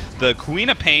catch the Queen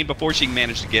of Pain before she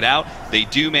managed to get out. They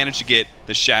do manage to get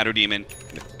the Shadow Demon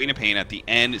and the Queen of Pain at the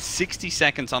end. 60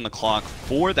 seconds on the clock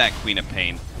for that Queen of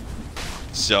Pain.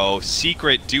 So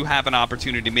Secret do have an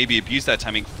opportunity to maybe abuse that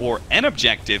timing for an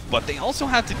objective, but they also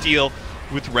have to deal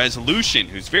with Resolution,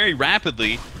 who's very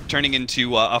rapidly turning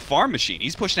into a farm machine.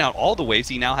 He's pushing out all the waves.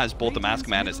 He now has both the Mask of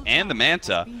Madness and the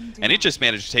Manta, and it just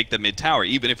managed to take the mid tower,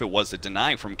 even if it was a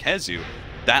deny from KheZu.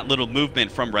 That little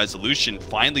movement from Resolution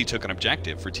finally took an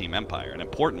objective for Team Empire, an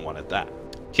important one at that.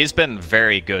 He's been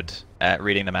very good at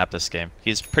reading the map this game.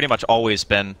 He's pretty much always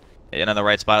been in the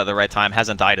right spot at the right time,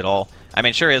 hasn't died at all. I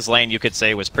mean, sure, his lane, you could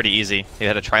say, was pretty easy. He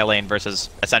had a tri-lane versus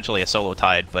essentially a solo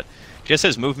Tide, but just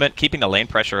his movement, keeping the lane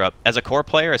pressure up. As a core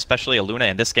player, especially a Luna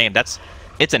in this game,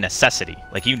 it's a necessity.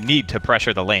 Like, you need to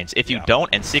pressure the lanes. If you don't,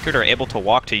 and Secret are able to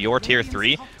walk to your tier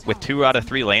 3 with 2 out of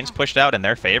 3 lanes pushed out in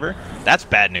their favor, that's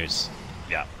bad news.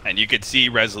 Yeah, and you could see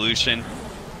Resolution.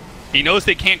 He knows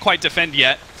they can't quite defend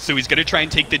yet, so he's going to try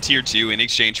and take the tier 2 in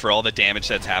exchange for all the damage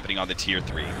that's happening on the tier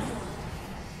 3.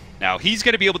 Now, he's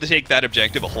going to be able to take that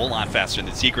objective a whole lot faster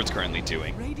than Secret's currently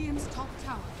doing.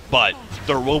 But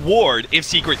the reward, if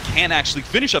Secret can actually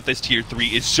finish up this tier 3,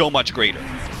 is so much greater.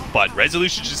 But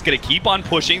Resolution's just going to keep on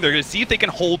pushing. They're going to see if they can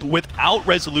hold without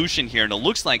Resolution here, and it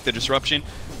looks like the disruption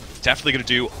is definitely going to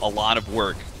do a lot of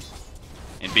work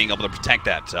in being able to protect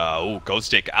that.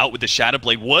 Ghostic out with the Shadow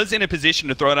Blade, was in a position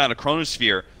to throw down a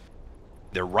Chronosphere.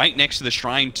 They're right next to the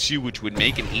Shrine too, which would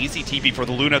make an easy TP for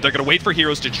the Luna. They're going to wait for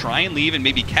Heroes to try and leave and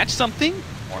maybe catch something,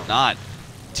 or not.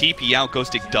 TP out.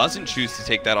 Ghostic doesn't choose to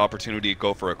take that opportunity to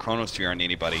go for a Chronosphere on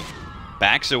anybody.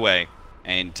 Backs away,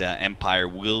 and Empire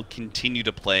will continue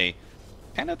to play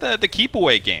kind of the keep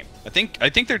away game. I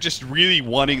think they're just really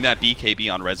wanting that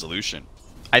BKB on Resolution.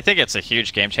 I think it's a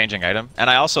huge game-changing item, and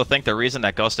I also think the reason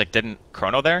that Ghostic didn't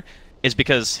Chrono there is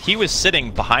because he was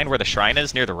sitting behind where the Shrine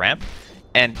is near the ramp,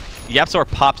 and YapzOr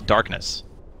popped Darkness.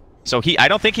 So I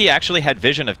don't think he actually had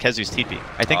vision of KheZu's TP.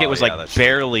 I think it was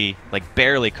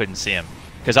barely couldn't see him.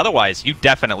 Because otherwise, you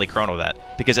definitely Chrono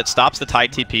that. Because it stops the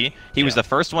Tide TP. He was the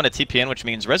first one to TP in, which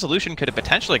means Resolution could have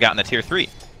potentially gotten the tier 3.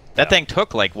 That thing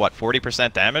took like, what,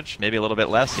 40% damage? Maybe a little bit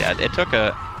less? Yeah, it took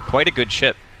quite a good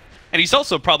chip. And he's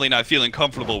also probably not feeling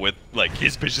comfortable with like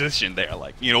his position there.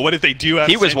 Like, you know, what if they do have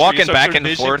He was walking back and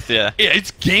forth, yeah. Yeah,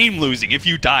 it's game losing if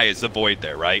you die as the Void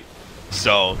there, right?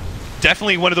 So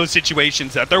definitely one of those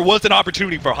situations that there was an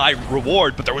opportunity for high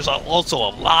reward, but there was also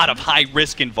a lot of high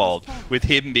risk involved with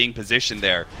him being positioned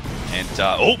there. And,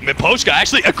 Miposhka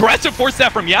actually aggressive force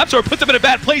that from YapzOr, puts him in a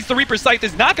bad place. The Reaper Scythe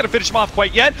is not going to finish him off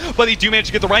quite yet, but they do manage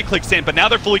to get the right clicks in, but now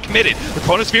they're fully committed. The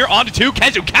Chronosphere onto 2.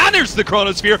 KheZu counters the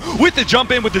Chronosphere with the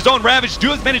jump in with his own Ravage.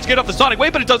 Does manage to get off the Sonic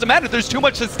Wave, but it doesn't matter. There's too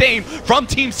much sustain from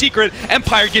Team Secret.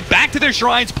 Empire get back to their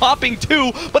Shrines, popping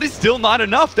 2, but it's still not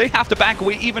enough. They have to back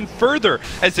away even further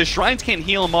as the Shrines can't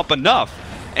heal them up enough.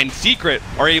 And Secret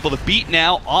are able to beat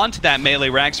now onto that melee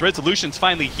Rax. Resolution's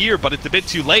finally here, but it's a bit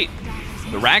too late.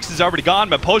 The Rax is already gone,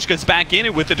 but Miposhka's back in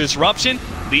it with the disruption.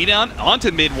 Lead on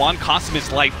onto mid one, cost him his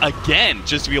life again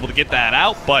just to be able to get that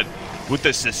out. But with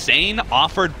the sustain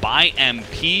offered by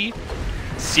MP,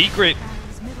 Secret,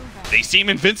 they seem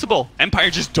invincible. Empire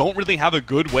just don't really have a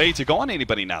good way to go on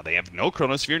anybody now. They have no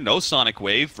Chronosphere, no Sonic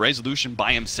Wave. Resolution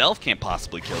by himself can't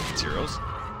possibly kill these heroes.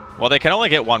 Well, they can only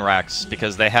get one Rax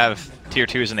because they have tier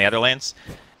 2s in the other lanes.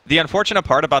 The unfortunate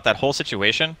part about that whole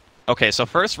situation, okay, so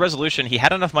first, Resolution, he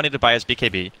had enough money to buy his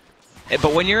BKB.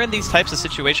 But when you're in these types of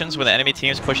situations where the enemy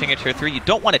team is pushing a tier 3, you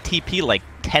don't want to TP like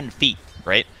 10 feet,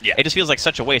 right? Yeah. It just feels like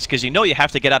such a waste because you know you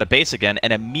have to get out of base again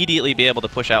and immediately be able to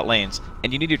push out lanes.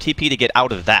 And you need your TP to get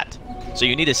out of that. So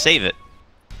you need to save it.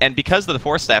 And because of the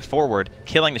Force Staff forward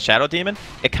killing the Shadow Demon,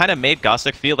 it kind of made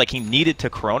Ghostic feel like he needed to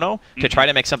Chrono to try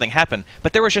to make something happen.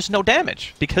 But there was just no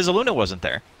damage because Luna wasn't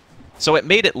there. So it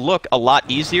made it look a lot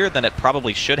easier than it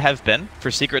probably should have been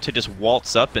for Secret to just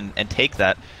waltz up and take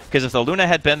that. Because if the Luna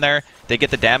had been there, they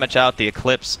get the damage out, the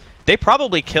Eclipse, they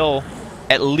probably kill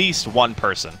at least one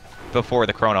person before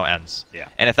the Chrono ends. Yeah.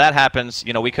 And if that happens,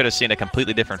 you know, we could have seen a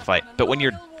completely different fight. But when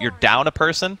you're down a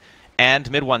person and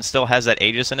mid one still has that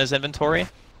Aegis in his inventory,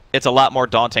 it's a lot more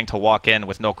daunting to walk in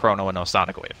with no Chrono and no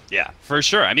Sonic Wave. Yeah, for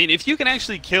sure. I mean, if you can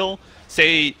actually kill,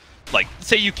 say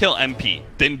you kill MP,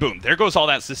 then boom, there goes all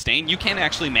that sustain. You can't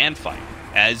actually man-fight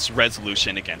as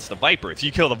Resolution against the Viper. If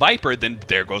you kill the Viper, then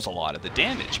there goes a lot of the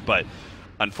damage. But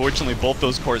unfortunately, both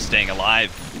those cores staying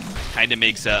alive kind of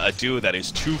makes a duo that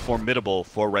is too formidable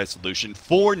for Resolution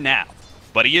for now.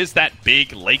 But he is that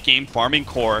big late-game farming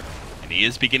core, and he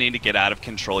is beginning to get out of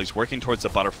control. He's working towards the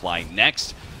Butterfly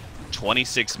next.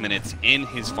 26 minutes in,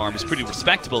 his farm is pretty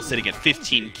respectable, sitting at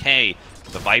 15k.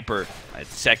 The Viper at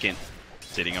second,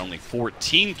 sitting only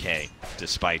 14k,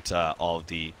 despite all of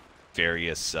the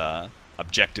various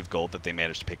objective gold that they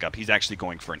managed to pick up. He's actually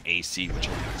going for an AC, which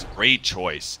I think is a great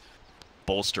choice.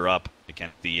 Bolster up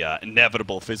against the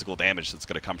inevitable physical damage that's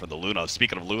going to come from the Luna.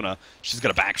 Speaking of Luna, she's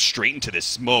going to back straight into this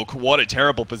smoke. What a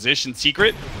terrible position.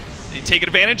 Secret, they take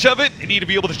advantage of it. They need to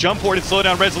be able to jump forward and slow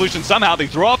down Resolution somehow. They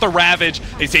throw out the Ravage.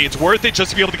 They say it's worth it just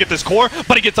to be able to get this core,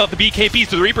 but he gets out the BKB,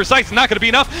 so the Reaper Scythe's not going to be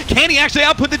enough. Can he actually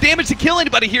output the damage to kill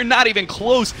anybody here? Not even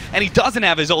close, and he doesn't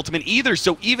have his ultimate either,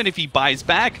 so even if he buys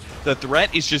back, the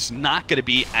threat is just not going to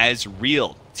be as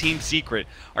real. Team Secret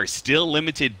are still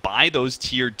limited by those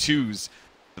tier 2s.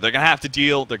 They're going to have to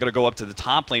deal. They're going to go up to the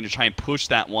top lane to try and push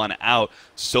that one out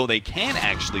so they can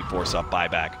actually force up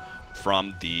buyback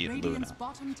from the Luna.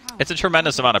 It's a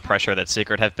tremendous amount of pressure that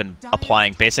Secret have been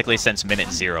applying basically since minute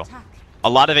 0. A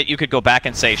lot of it you could go back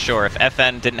and say, sure, if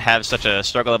FN didn't have such a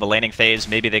struggle of a laning phase,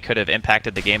 maybe they could have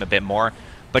impacted the game a bit more.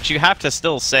 But you have to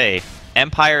still say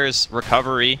Empire's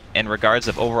recovery in regards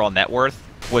of overall net worth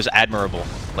was admirable.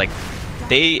 Like,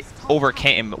 they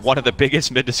overcame one of the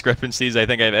biggest mid discrepancies I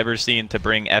think I've ever seen to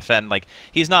bring FN. Like,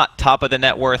 he's not top of the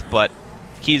net worth, but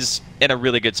he's in a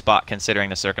really good spot considering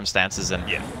the circumstances. And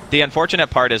yeah, the unfortunate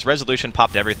part is Resolution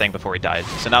popped everything before he died.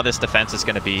 So now this defense is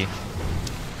going to be,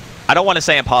 I don't want to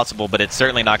say impossible, but it's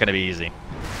certainly not going to be easy.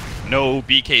 No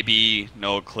BKB,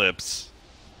 no Eclipse,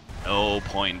 no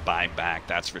point in buying back,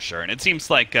 that's for sure. And it seems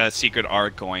like Secret are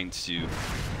going to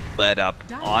let up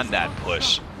on that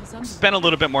push. Spent a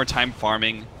little bit more time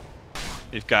farming.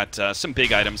 They've got some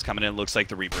big items coming in. Looks like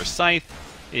the Reaper Scythe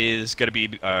is going to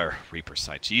be... Reaper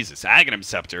Scythe, Jesus. Aghanim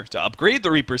Scepter to upgrade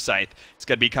the Reaper Scythe. It's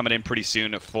going to be coming in pretty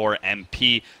soon for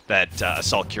MP. That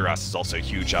Assault Cuirass is also a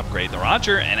huge upgrade. The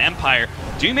Roger and Empire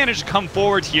do manage to come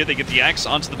forward here. They get the X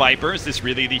onto the Viper. Is this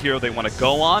really the hero they want to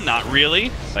go on? Not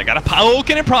really. They got a poke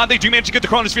and prod. They do manage to get the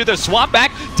Chronosphere. They'll swap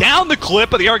back down the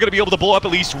clip, but they are going to be able to blow up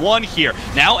at least one here.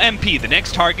 Now MP, the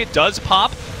next target, does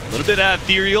pop. A little bit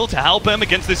ethereal to help him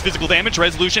against this physical damage.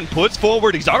 Resolution puts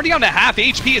forward. He's already on to half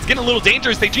HP. It's getting a little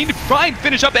dangerous. They need to try and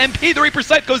finish up MP. The Reaper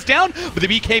Scythe goes down, but the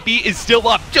BKB is still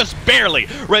up, just barely.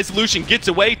 Resolution gets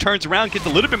away, turns around, gets a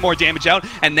little bit more damage out,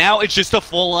 and now it's just a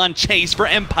full-on chase for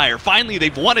Empire. Finally,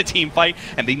 they've won a team fight,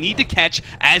 and they need to catch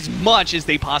as much as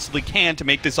they possibly can to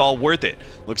make this all worth it.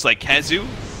 Looks like KheZu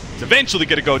is eventually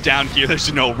going to go down here.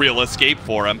 There's no real escape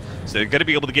for him, so they're going to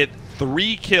be able to get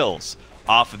 3 kills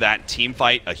off of that team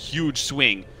fight. A huge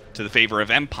swing to the favor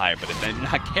of Empire, but if they're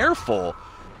not careful,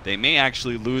 they may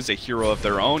actually lose a hero of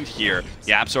their own here.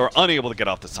 YapzOr unable to get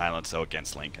off the silence, though,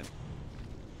 against Lincoln.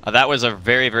 That was a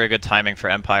very, very good timing for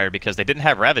Empire because they didn't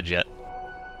have Ravage yet.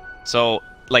 So,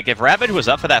 like, if Ravage was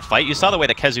up for that fight, you saw the way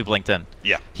that KheZu blinked in.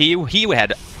 Yeah. He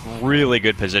had really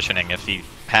good positioning if he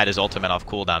had his ultimate off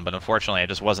cooldown, but unfortunately it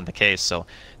just wasn't the case. So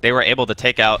they were able to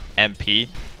take out MP.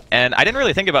 And I didn't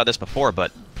really think about this before,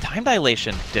 but time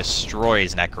dilation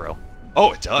destroys Necro.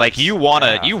 Oh, it does. Like, you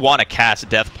wanna cast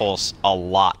Death Pulse a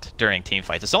lot during team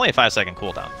fights. It's only a 5-second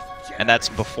cooldown, and that's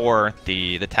before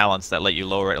the talents that let you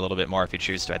lower it a little bit more if you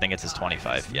choose to. I think it's his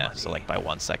 25. Yeah, so like by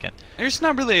 1 second. There's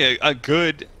not really a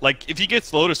good, like, if he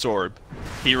gets Lotus Orb,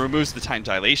 he removes the time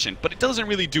dilation, but it doesn't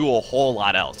really do a whole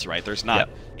lot else, right? There's not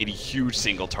any huge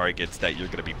single targets that you're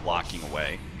going to be blocking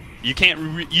away. You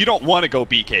can't. You don't want to go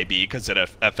BKB because it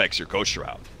affects your Ghost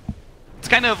Shroud. It's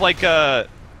kind of like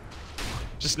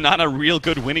just not a real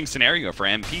good winning scenario for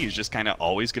MP. He's just kind of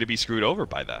always going to be screwed over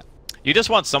by that. You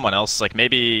just want someone else. Like,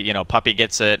 maybe, you know, Puppey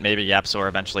gets it. Maybe YapzOr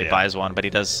eventually buys one, but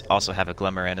he does also have a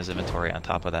Glimmer in his inventory on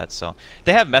top of that. So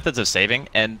they have methods of saving,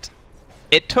 and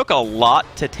it took a lot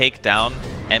to take down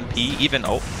MP. Even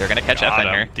they're going to catch F in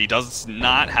here. He does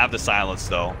not have the silence,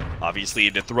 though. Obviously,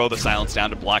 to throw the silence down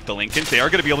to block the Lincolns. They are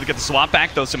going to be able to get the swap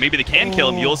back, though, so maybe they can kill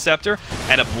him. Mule Scepter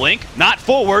and a blink. Not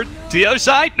forward. To the other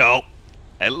side? No.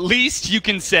 At least you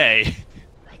can say,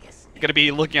 going to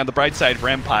be looking on the bright side for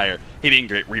Empire. He didn't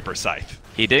get Reaper Scythe.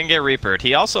 He didn't get Reapered.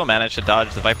 He also managed to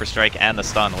dodge the Viper Strike and the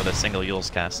stun with a single Yule's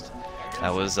cast.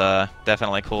 That was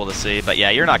definitely cool to see. But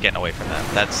yeah, you're not getting away from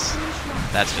that.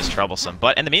 That's just troublesome.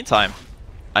 But in the meantime,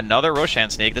 another Roshan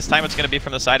sneak. This time it's going to be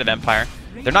from the side of Empire.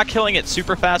 They're not killing it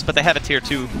super fast, but they have a tier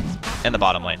 2 in the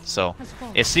bottom lane. So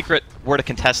if Secret were to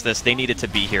contest this, they needed to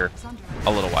be here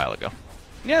a little while ago.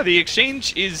 Yeah, the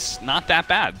exchange is not that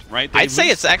bad, right? I'd say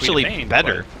it's actually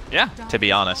better, yeah, to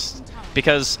be honest.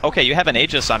 Because, okay, you have an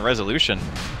Aegis on Resolution.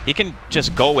 He can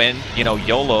just go in, you know,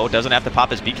 YOLO, doesn't have to pop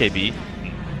his BKB.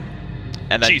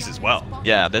 And then, Jeez as well.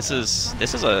 Yeah, this is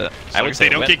a, I would say,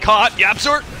 they don't get caught.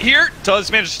 YapzOr here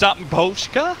does manage to stop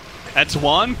Mboshka. That's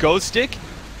one. Ghost Stick.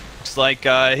 Looks like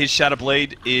his Shadow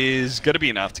Blade is going to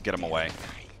be enough to get him away.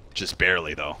 Just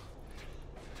barely, though.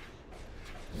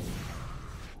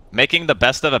 Making the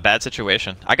best of a bad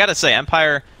situation. I gotta say,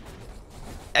 Empire,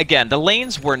 again, the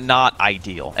lanes were not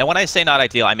ideal. And when I say not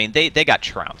ideal, I mean they got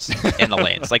trounced in the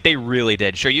lanes. Like, they really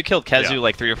did. Sure, you killed KheZu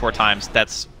like 3 or 4 times.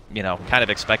 That's, you know, kind of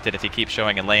expected if you keep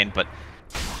showing in lane. But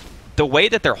the way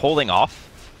that they're holding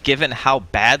off, given how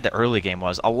bad the early game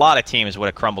was, a lot of teams would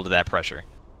have crumbled to that pressure.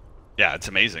 Yeah, it's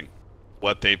amazing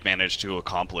what they've managed to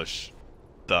accomplish.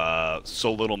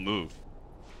 So little move.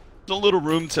 So little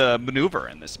room to maneuver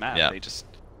in this map. They just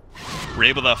were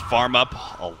able to farm up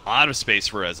a lot of space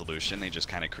for Resolution. They just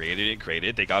kind of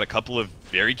created. They got a couple of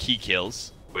very key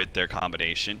kills with their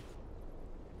combination.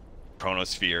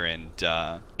 Chronosphere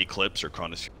and Eclipse, or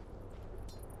Chronosphere.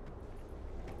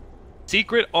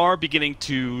 Secret are beginning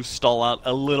to stall out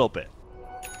a little bit.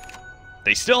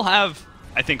 They still have,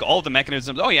 I think, all the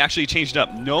mechanisms. Oh, he actually changed it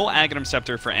up. No Aghanim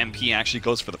Scepter for MP, actually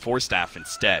goes for the Force Staff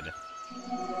instead.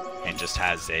 And just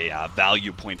has a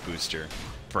value point booster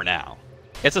for now.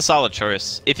 It's a solid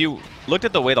choice. If you looked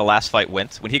at the way the last fight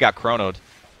went, when he got chronoed,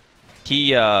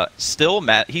 he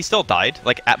still died,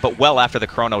 like, but well after the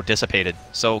chrono dissipated.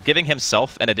 So giving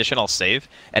himself an additional save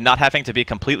and not having to be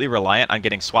completely reliant on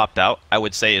getting swapped out, I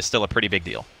would say, is still a pretty big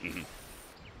deal.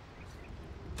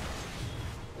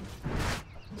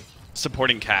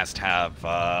 supporting cast have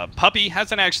Puppey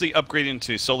hasn't actually upgraded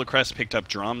into Solar Crest, picked up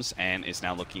drums, and is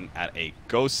now looking at a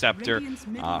Ghost Scepter.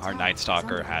 Our Night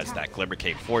Stalker has that Glimmer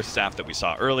Cake Force Staff that we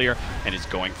saw earlier, and is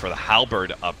going for the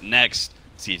Halberd up next.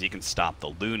 See if he can stop the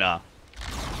Luna.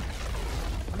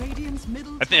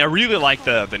 I really like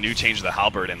the new change of the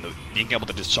Halberd and being able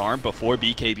to disarm before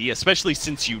BKB, especially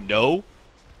since you know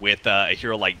with a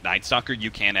hero like Night Stalker,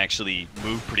 you can actually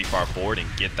move pretty far forward and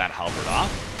get that Halberd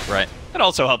off. Right. It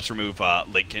also helps remove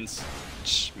Lincolns,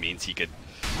 which means he could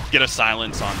get a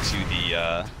silence onto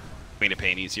the Queen of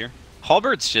Pain easier.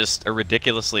 Halberd's just a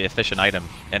ridiculously efficient item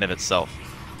in of itself.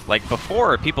 Like,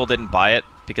 before, people didn't buy it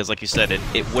because, like you said,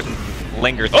 it wouldn't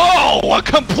linger. Oh, a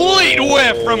complete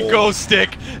whiff from Ghost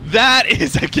Stick. That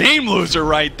is a game loser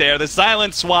right there. The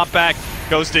silent swap back.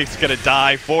 Ghost Stick's gonna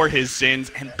die for his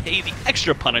sins and pay the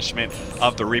extra punishment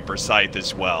of the Reaper Scythe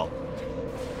as well.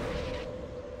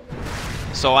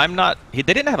 So I'm not. They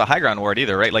didn't have a high ground ward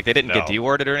either, right? Like, they didn't get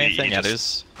dewarded or anything. Yeah,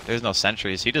 just, there's no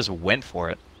sentries. He just went for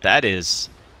it. That is,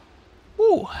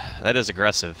 woo, that is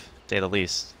aggressive, to say the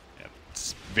least. Yeah,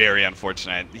 it's very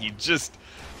unfortunate.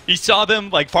 He saw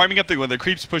them like farming up when the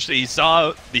creeps pushed it. He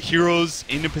saw the heroes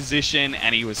into position,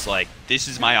 and he was like, "This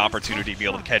is my opportunity to be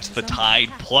able to catch the Tide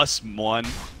 +1."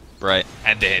 Right.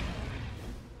 And then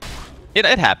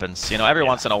it happens. You know, every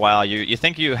once in a while, you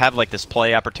think you have like this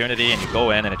play opportunity, and you go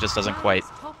in, and it just doesn't quite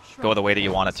go the way that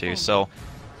you want it to. So,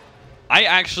 I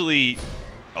actually,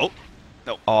 oh,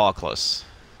 close.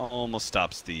 Almost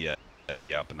stops the,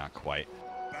 yeah, but not quite.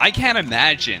 I can't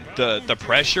imagine the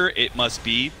pressure it must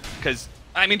be because.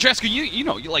 I mean, Dresco, you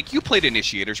know, you played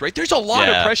Initiators, right? There's a lot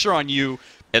of pressure on you.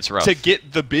 It's rough. To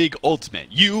get the big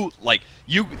ultimate.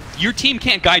 Your team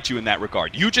can't guide you in that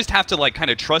regard. You just have to like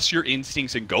kind of trust your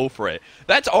instincts and go for it.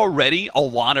 That's already a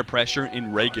lot of pressure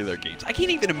in regular games. I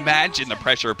can't even imagine the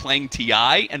pressure of playing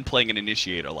TI and playing an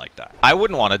Initiator like that. I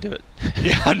wouldn't want to do it.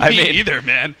 Yeah, me either,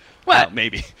 man. Well,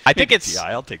 maybe. I think it's TI.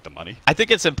 I'll take the money. I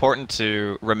think it's important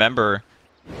to remember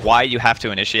why you have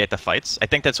to initiate the fights. I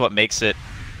think that's what makes it.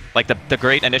 Like the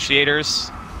great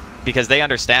initiators, because they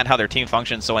understand how their team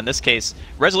functions. So in this case,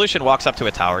 Resolution walks up to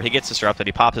a tower, he gets disrupted,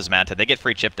 he pops his Manta, they get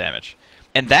free chip damage.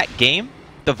 In that game,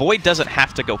 the Void doesn't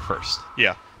have to go first.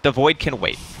 Yeah. The Void can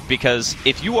wait, because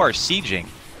if you are sieging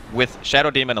with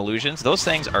Shadow Demon Illusions, those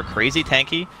things are crazy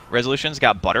tanky. Resolution's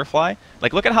got Butterfly.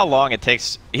 Like, look at how long it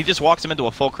takes. He just walks them into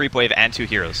a full creep wave and 2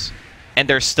 heroes, and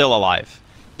they're still alive.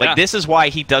 Like, this is why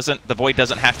the Void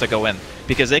doesn't have to go in,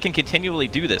 because they can continually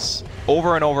do this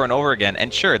over and over and over again.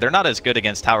 And sure, they're not as good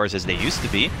against towers as they used to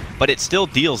be, but it still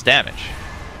deals damage.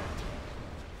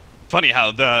 Funny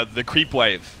how the creep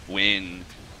wave, when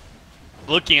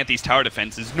looking at these tower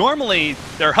defenses, normally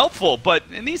they're helpful, but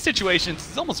in these situations,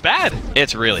 it's almost bad.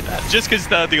 It's really bad. Just because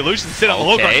the illusions sit on the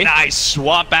low ground. Nice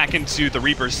swap back into the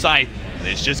Reaper's Scythe.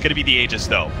 It's just going to be the Aegis,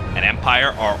 though. And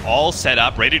Empire are all set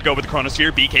up, ready to go with the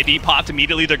Chronosphere. BKB popped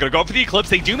immediately. They're going to go for the Eclipse.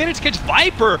 They do manage to catch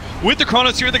Viper with the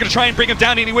Chronosphere. They're going to try and bring him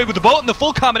down anyway with the bolt and the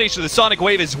full combination of the Sonic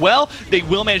Wave as well. They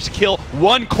will manage to kill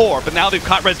one core, but now they've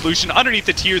caught Resolution underneath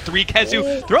the tier 3.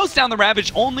 KheZu throws down the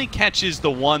Ravage, only catches the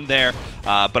one there,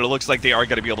 but it looks like they are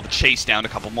going to be able to chase down a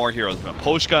couple more heroes. But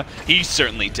Poshka, he's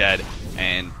certainly dead,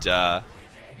 and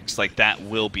looks like that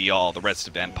will be all. The rest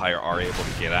of Empire are able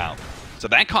to get out. So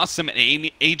that costs him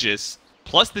an Aegis,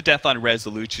 plus the death on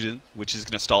Resolution, which is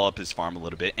going to stall up his farm a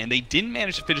little bit. And they didn't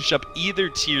manage to finish up either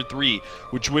tier 3,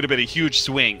 which would have been a huge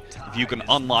swing if you can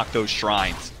unlock those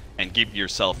shrines and give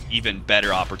yourself even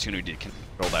better opportunity to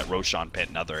control that Roshan pit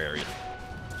in other areas.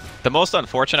 The most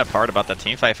unfortunate part about the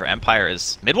teamfight for Empire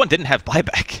is mid one didn't have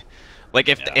buyback. Like,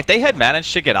 if they had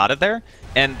managed to get out of there,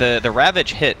 and the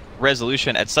Ravage hit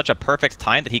Resolution at such a perfect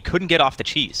time that he couldn't get off the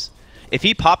cheese. If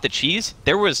he popped the cheese,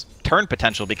 there was turn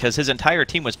potential because his entire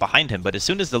team was behind him. But as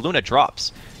soon as the Luna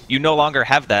drops, you no longer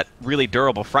have that really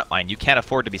durable front line. You can't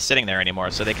afford to be sitting there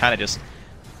anymore. So they kind of just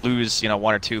lose,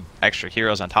 1 or 2 extra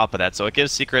heroes on top of that. So it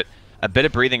gives Secret a bit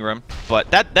of breathing room.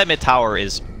 But that mid tower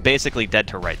is basically dead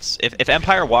to rights. If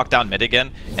Empire walk down mid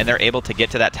again and they're able to get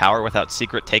to that tower without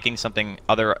Secret taking something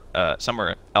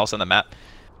somewhere else on the map,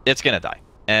 it's gonna die.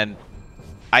 And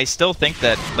I still think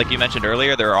that, like you mentioned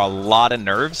earlier, there are a lot of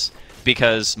nerves.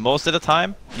 Because most of the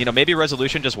time, maybe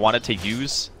Resolution just wanted to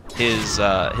use his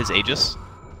Aegis,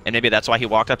 and maybe that's why he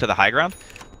walked up to the high ground.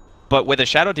 But with a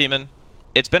Shadow Demon,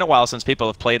 it's been a while since people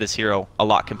have played this hero a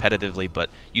lot competitively,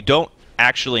 but you don't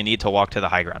actually need to walk to the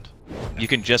high ground. You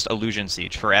can just Illusion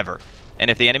Siege forever. And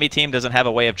if the enemy team doesn't have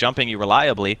a way of jumping you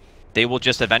reliably, they will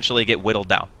just eventually get whittled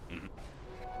down.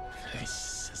 This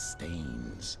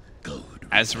sustains good.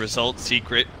 As a result,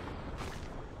 Secret,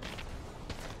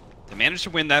 they managed to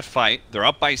win that fight. They're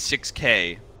up by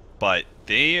 6k, but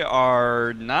they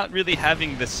are not really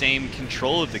having the same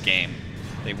control of the game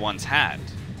they once had.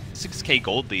 6k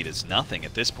gold lead is nothing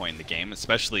at this point in the game,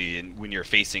 especially when you're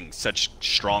facing such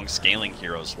strong scaling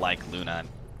heroes like Luna and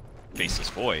Faceless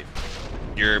Void.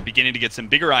 You're beginning to get some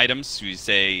bigger items. You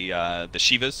say the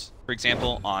Shivas, for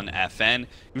example, on FN. He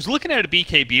was looking at a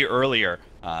BKB earlier,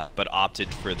 but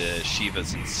opted for the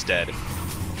Shivas instead.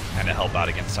 Kind of help out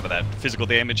against some of that physical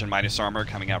damage and minus armor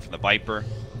coming out from the Viper.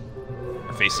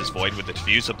 Faceless Void with the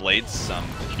Diffuser Blades, some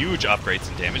huge upgrades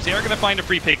in damage. They are going to find a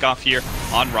free pickoff here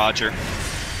on Roger.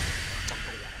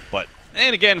 But,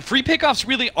 and again, free pickoffs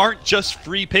really aren't just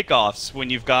free pickoffs when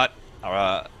you've got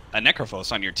a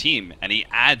Necrophos on your team, and he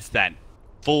adds that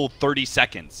full 30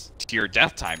 seconds to your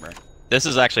death timer. This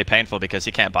is actually painful because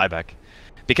he can't buy back.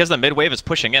 Because the mid wave is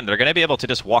pushing in, they're going to be able to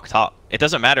just walk top. It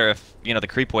doesn't matter if, you know, the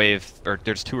creep wave, or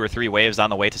there's 2 or 3 waves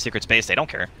on the way to Secret Space, they don't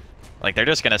care. Like, they're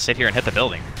just going to sit here and hit the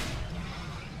building.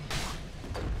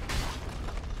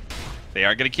 They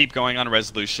are going to keep going on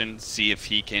Resolution, see if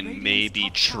he can maybe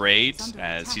trade,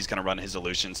 as he's going to run his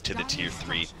illusions to the tier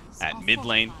 3 at mid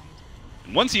lane.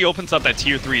 And once he opens up that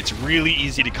tier 3, it's really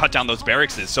easy to cut down those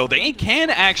barracks, so they can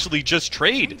actually just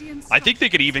trade. I think they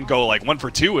could even go like 1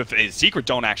 for 2 if a Secret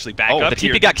don't actually back up the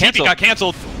here. TP got canceled. TP got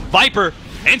canceled. Viper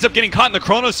ends up getting caught in the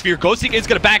Chronosphere. Ghosting is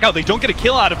going to back out. They don't get a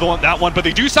kill out of that one, but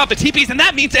they do stop the TPs, and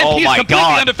that means MP is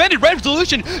completely undefended.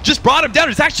 Resolution just brought him down.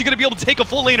 It's actually going to be able to take a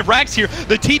full lane of racks here.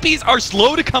 The TPs are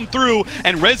slow to come through,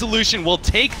 and Resolution will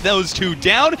take those 2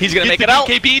 down. He's going to make it out.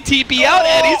 BKB TP out,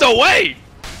 and he's away.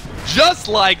 Just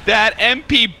like that,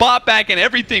 MP bought back and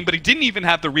everything, but he didn't even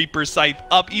have the Reaper Scythe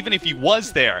up, even if he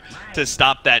was there to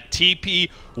stop that TP.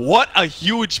 What a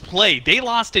huge play. They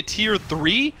lost to tier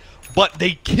 3, but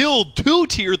they killed 2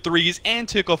 tier 3s and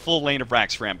took a full lane of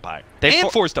racks for Empire. They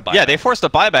forced a buyback. Yeah, they forced a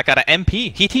buyback out of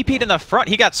MP. He TP'd in the front.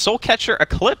 He got Soul Catcher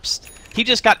eclipsed. He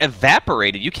just got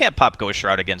evaporated. You can't pop Ghost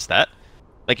Shroud against that.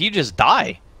 Like, you just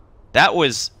die. That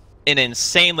was an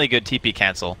insanely good TP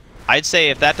cancel. I'd say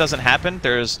if that doesn't happen,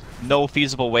 there's no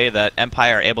feasible way that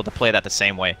Empire are able to play that the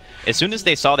same way. As soon as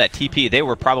they saw that TP, they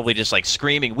were probably just like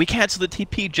screaming, "We cancel the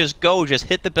TP, just go, just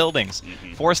hit the buildings."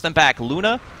 Force them back.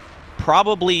 Luna,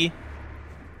 probably,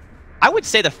 I would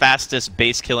say the fastest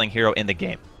base killing hero in the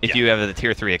game if you have the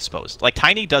tier 3 exposed. Like,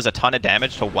 Tiny does a ton of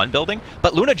damage to one building,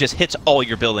 but Luna just hits all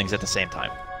your buildings at the same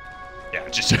time. Yeah,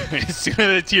 just as soon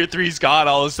as the tier 3's gone,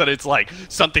 all of a sudden it's like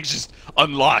something's just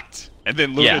unlocked. And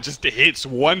then Luna just hits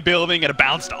one building and it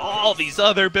bounced to all these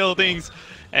other buildings.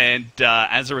 And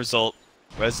as a result,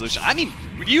 Resolution. I mean,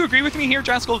 do you agree with me here,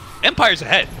 Draskell? Empire's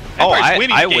ahead. Empire's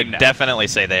winning I the game would now. definitely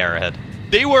say they are ahead.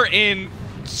 They were in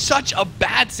such a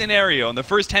bad scenario in the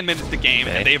first 10 minutes of the game,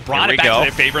 and they brought it back to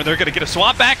their favor, and they're going to get a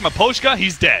swap back. Maposhka,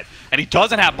 he's dead, and he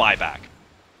doesn't have buyback.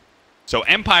 So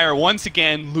Empire, once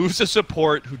again, loses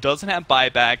support who doesn't have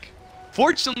buyback.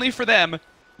 Fortunately for them,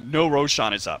 no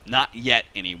Roshan is up. Not yet,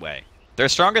 anyway. Their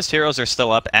strongest heroes are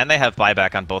still up, and they have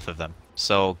buyback on both of them.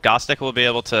 So Gostic will be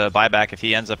able to buy back if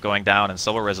he ends up going down, and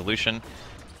Silver Resolution.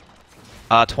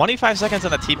 25 seconds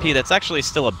on the TP, that's actually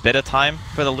still a bit of time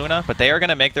for the Luna, but they are going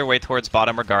to make their way towards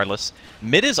bottom regardless.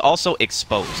 Mid is also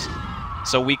exposed,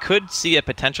 so we could see a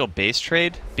potential base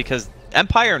trade, because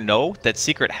Empire know that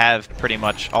Secret have pretty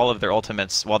much all of their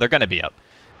ultimates, well, they're going to be up.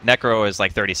 Necro is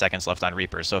like 30 seconds left on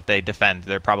Reaper, so if they defend,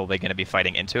 they're probably going to be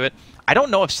fighting into it. I don't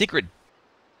know if Secret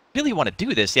really want to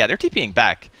do this. Yeah, they're TPing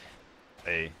back.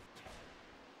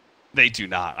 They do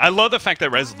not. I love the fact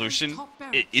that Resolution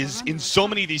is, in so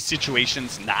many of these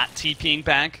situations, not TPing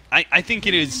back. I think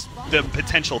it is the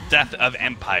potential death of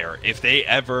Empire if they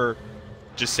ever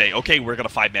just say, okay, we're going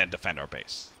to 5-man defend our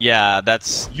base. Yeah,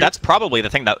 that's probably the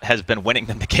thing that has been winning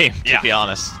them the game, to be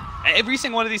honest. Every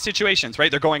single one of these situations, right?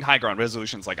 They're going high ground.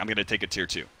 Resolution's like, I'm going to take a tier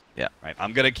 2. Yeah. Right?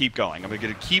 I'm going to keep going. I'm going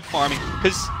to keep farming.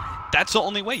 Because that's the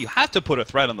only way. You have to put a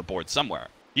threat on the board somewhere.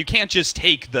 You can't just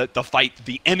take the fight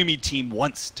the enemy team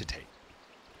wants to take.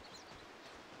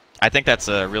 I think that's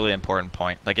a really important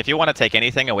point. Like, if you want to take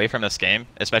anything away from this game,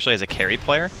 especially as a carry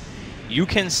player, you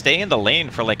can stay in the lane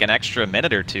for like an extra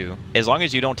minute or two, as long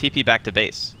as you don't TP back to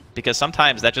base. Because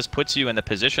sometimes that just puts you in the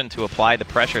position to apply the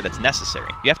pressure that's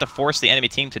necessary. You have to force the enemy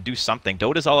team to do something.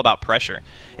 Dota's all about pressure.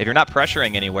 If you're not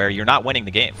pressuring anywhere, you're not winning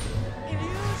the game.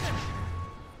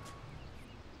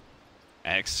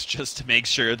 X, just to make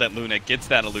sure that Luna gets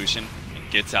that illusion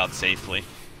and gets out safely.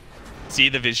 See,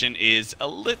 the vision is a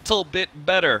little bit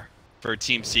better for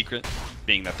Team Secret,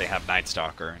 being that they have Night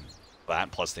Stalker and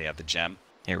that, plus they have the gem.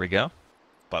 Here we go.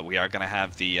 But we are going to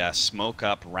have the smoke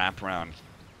up wraparound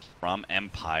from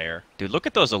Empire. Dude, look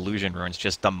at those illusion runes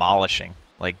just demolishing.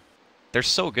 Like, they're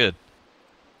so good.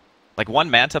 Like, one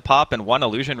Manta Pop and one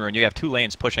illusion rune, you have 2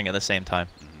 lanes pushing at the same time.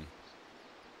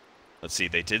 Let's see,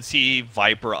 they did see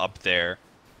Viper up there.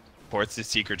 Ports the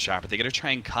secret shot, but they gotta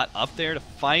try and cut up there to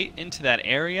fight into that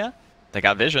area. They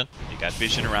got vision. They got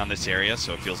vision around this area,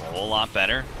 so it feels a whole lot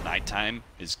better. Nighttime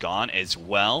is gone as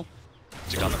well.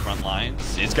 Stick on the front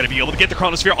lines. Is going to be able to get the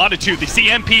Chronosphere onto 2. The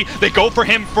CMP, they go for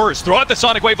him first. Throw out the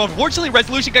Sonic Wave. Unfortunately,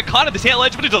 Resolution got caught at the tail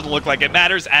edge, but it doesn't look like it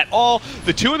matters at all.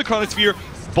 The 2 in the Chronosphere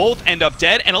both end up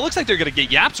dead, and it looks like they're going to get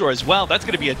YapzOr as well. That's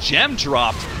going to be a gem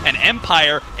dropped, and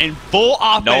Empire in full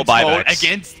offense mode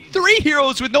against 3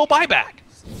 heroes with no buyback.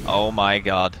 Oh my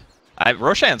god.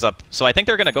 Roshan's up, so I think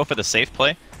they're going to go for the safe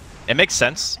play. It makes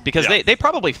sense, because they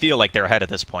probably feel like they're ahead at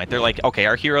this point. They're like, okay,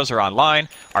 our heroes are online,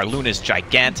 our Luna's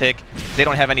gigantic, they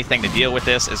don't have anything to deal with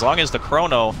this. As long as the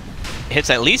Chrono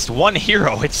hits at least 1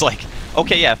 hero, it's like,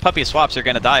 okay, yeah, if Puppey swaps, you're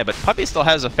going to die, but Puppey still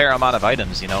has a fair amount of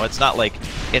items, you know? It's not like,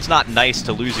 it's not nice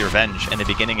to lose your Venge in the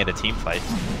beginning of the team fight.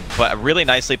 But a really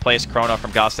nicely placed Chrono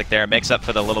from Gostic there makes up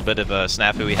for the little bit of a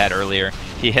snafu we had earlier.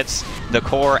 He hits the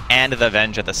core and the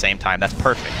Venge at the same time. That's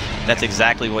perfect. That's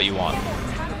exactly what you want.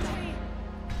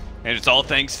 And it's all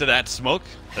thanks to that smoke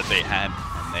that they had.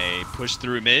 And they pushed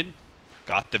through mid,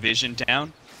 got the vision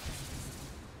down.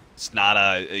 It's not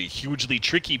a hugely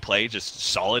tricky play, just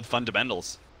solid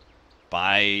fundamentals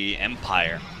by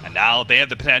Empire. And now they have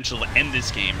the potential to end this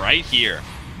game right here.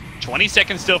 20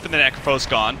 seconds still for the Necrophos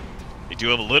gone. They do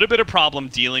have a little bit of problem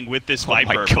dealing with this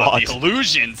Viper, but the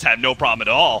Illusions have no problem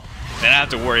at all. They don't have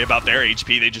to worry about their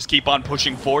HP. They just keep on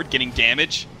pushing forward, getting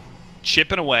damage,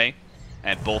 chipping away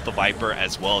at both the Viper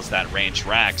as well as that ranged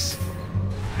Rax.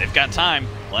 They've got time,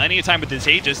 plenty of time with this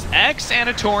Aegis X and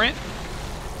a Torrent,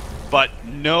 but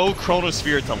no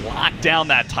Chronosphere to lock down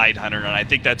that Tidehunter, and I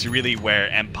think that's really where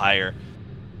Empire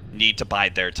need to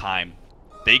bide their time.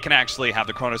 They can actually have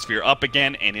the Chronosphere up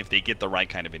again, and if they get the right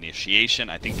kind of initiation,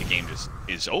 I think the game just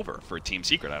is over for Team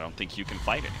Secret. I don't think you can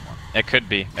fight anymore. It could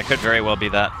be. It could very well be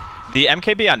that. The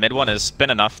MKB on mid one has been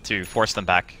enough to force them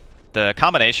back. The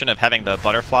combination of having the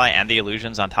Butterfly and the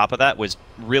Illusions on top of that was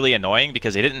really annoying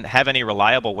because they didn't have any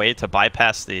reliable way to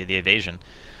bypass the evasion.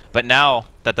 But now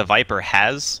that the Viper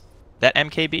has that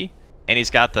MKB, and he's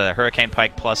got the Hurricane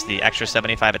Pike plus the extra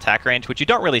 75 attack range, which you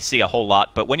don't really see a whole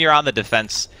lot, but when you're on the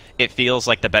defense, it feels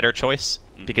like the better choice,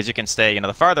 because you can stay, you know,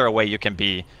 the farther away you can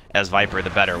be as Viper, the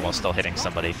better, while still hitting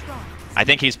somebody. I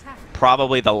think he's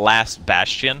probably the last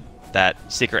bastion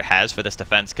that Secret has for this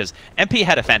defense, because MP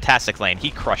had a fantastic lane. He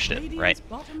crushed it, right?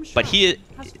 But he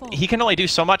can only do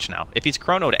so much now. If he's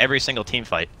chronoed every single team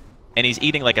fight, and he's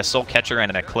eating like a Soul Catcher and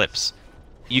an Eclipse,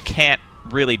 you can't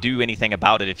really do anything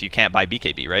about it if you can't buy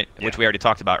BKB, right? Yeah. Which we already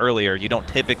talked about earlier. You don't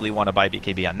typically want to buy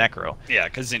BKB on Necro. Yeah,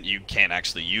 because then you can't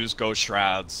actually use Ghost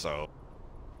Shrouds, so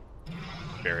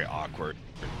very awkward.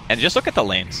 And just look at the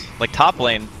lanes. Like top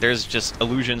lane, there's just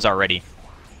Illusions already.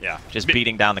 Yeah. Just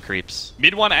beating down the creeps.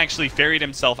 Mid one actually ferried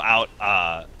himself out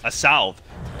a salve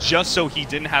just so he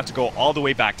didn't have to go all the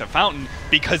way back to Fountain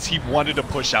because he wanted to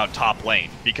push out top lane.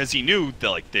 Because he knew that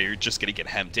like they're just going to get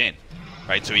hemmed in.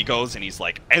 Right? So he goes and he's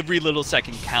like, every little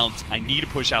second counts. I need to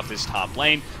push out this top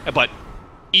lane. But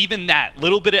even that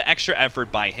little bit of extra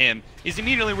effort by him is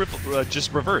immediately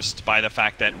just reversed by the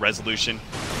fact that Resolution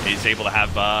is able to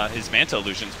have his Manta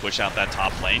Illusions push out that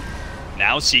top lane.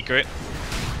 Now Secret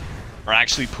are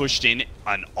actually pushed in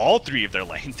on all 3 of their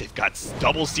lanes. They've got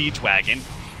double Siege Wagon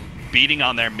beating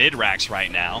on their mid-racks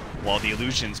right now, while the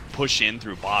Illusions push in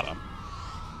through bottom.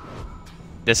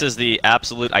 This is the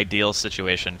absolute ideal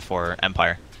situation for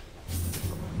Empire.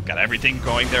 Got everything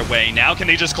going their way. Now can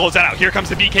they just close that out? Here comes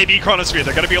the BKB Chronosphere.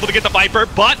 They're going to be able to get the Viper,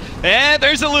 but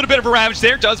there's a little bit of a Ravage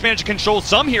there. Does manage to control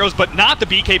some heroes, but not the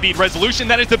BKB Resolution.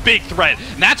 That is the big threat.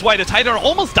 And that's why the Tidehunter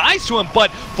almost dies to him,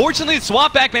 but fortunately the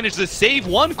Swap Back managed to save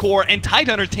one core, and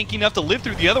Tidehunter tanky enough to live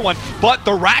through the other one, but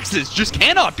the Raxes just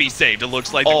cannot be saved. It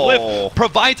looks like the Glyph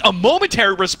provides a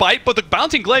momentary respite, but the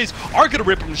Bouncing Glaze are going to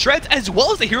rip them to shreds, as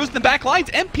well as the heroes in the back lines.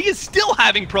 MP is still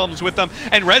having problems with them,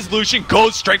 and Resolution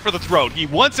goes straight for the throat. He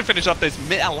wants to finish up this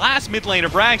last mid lane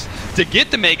of Rax to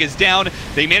get the Megas down.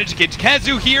 They manage to get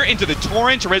KheZu here into the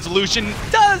Torrent. Resolution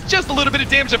does just a little bit of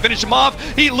damage to finish him off.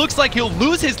 He looks like he'll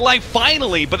lose his life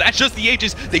finally, but that's just the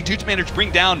Aegis. They do manage to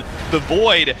bring down the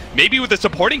Void. Maybe with a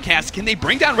supporting cast, can they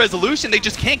bring down Resolution? They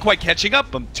just can't quite catching up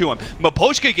to him.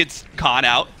 Maposhka gets caught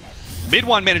out. Mid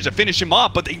one managed to finish him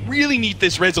off, but they really need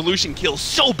this Resolution kill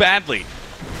so badly.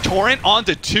 Torrent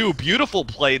onto 2. Beautiful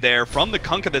play there from the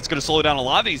Kunkka that's going to slow down a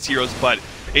lot of these heroes, but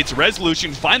it's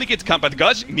Resolution finally gets cut by the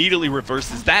Gush, immediately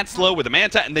reverses that slow with a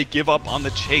Manta, and they give up on the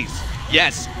chase.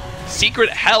 Yes, Secret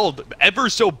held ever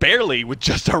so barely with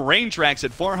just a range Rax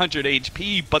at 400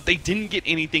 HP, but they didn't get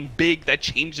anything big that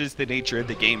changes the nature of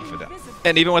the game for them.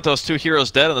 And even with those 2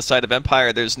 heroes dead on the side of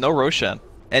Empire, there's no Roshan.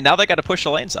 And now they got to push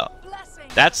the lanes out.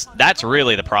 That's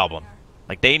really the problem.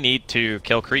 Like, they need to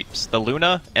kill creeps. The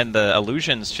Luna and the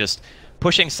illusions just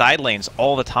pushing side lanes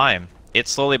all the time.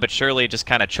 It's slowly but surely just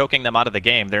kind of choking them out of the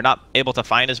game. They're not able to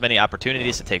find as many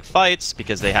opportunities to take fights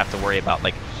because they have to worry about,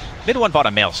 like, mid one bought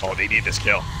a Maelstrom. Oh, they need this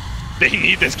kill. They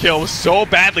need this kill so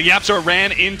badly. YapzOr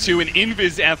ran into an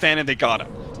Invis FN and they got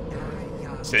him.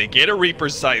 So they get a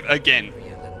Reaper's Scythe. Again,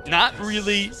 not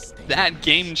really that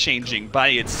game-changing by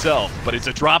itself, but it's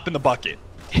a drop in the bucket.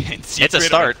 And it's a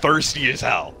start. Thirsty as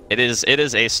hell. It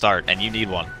is a start, and you need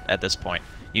one at this point.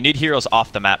 You need heroes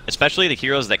off the map, especially the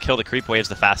heroes that kill the creep waves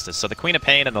the fastest. So the Queen of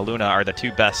Pain and the Luna are the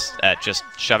two best at just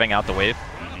shoving out the wave.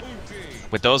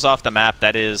 With those off the map,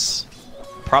 that is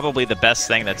probably the best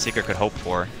thing that Secret could hope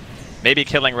for. Maybe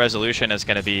killing Resolution is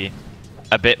going to be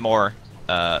a bit more,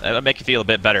 it'll make you feel a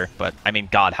bit better, but I mean,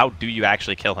 God, how do you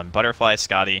actually kill him? Butterfly,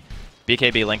 Scotty,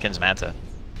 BKB, Lincoln's Manta.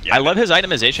 Yeah, I love his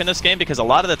itemization in this game because a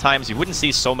lot of the times you wouldn't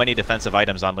see so many defensive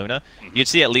items on Luna. You'd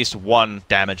see at least one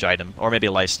damage item, or maybe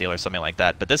a lifesteal or something like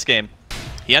that. But this game,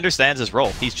 he understands his role.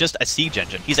 He's just a siege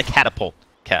engine. He's a catapult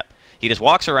cap. He just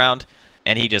walks around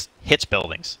and he just hits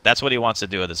buildings. That's what he wants to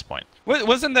do at this point.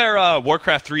 Wasn't there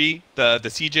Warcraft 3, the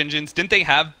siege engines? Didn't they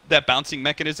have that bouncing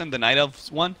mechanism, the Night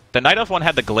Elves one? The Night Elf one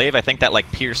had the glaive, I think, that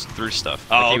like pierced through stuff.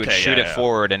 Oh, like, okay, he would shoot it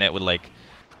forward and it would like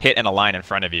hit in a line in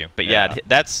front of you. But yeah,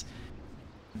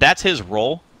 that's his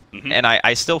role, and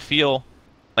I still feel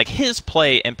like his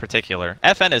play in particular,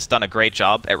 FN has done a great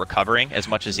job at recovering as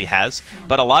much as he has,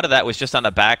 but a lot of that was just on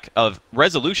the back of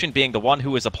Resolution being the one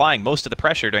who was applying most of the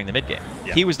pressure during the mid game.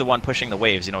 Yeah. He was the one pushing the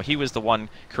waves, you know, he was the one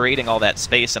creating all that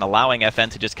space and allowing FN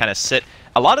to just kind of sit.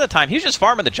 A lot of the time, he was just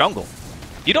farming the jungle.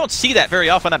 You don't see that very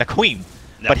often on a Queen,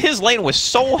 but his lane was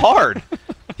so hard.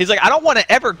 He's like, I don't want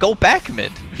to ever go back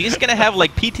mid. He's going to have,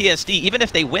 like, PTSD, even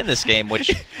if they win this game,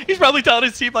 which... He's probably telling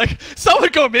his team, like, someone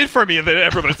go mid for me, and then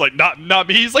everybody's like, not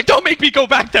me. He's like, don't make me go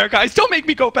back there, guys. Don't make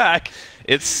me go back.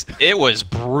 It was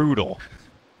brutal.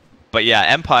 But yeah,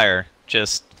 Empire,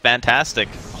 just fantastic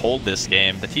hold this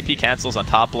game. The TP cancels on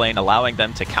top lane, allowing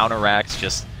them to counteract,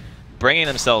 just bringing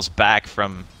themselves back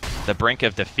from the brink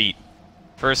of defeat.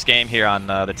 First game here on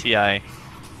the TI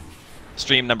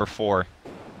stream number 4.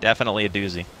 Definitely a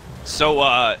doozy.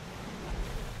 So,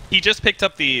 he just picked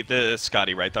up the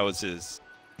Scotty, right? That was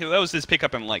his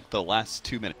pickup in like the last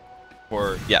 2 minutes.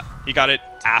 Or yeah, he got it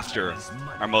after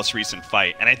our most recent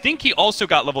fight, and I think he also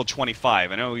got level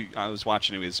 25. I know I was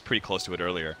watching; he was pretty close to it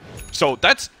earlier. So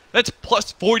that's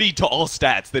plus 40 to all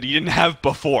stats that he didn't have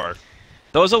before.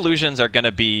 Those illusions are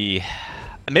gonna be.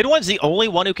 Mid one's the only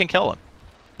one who can kill him.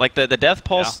 Like the Death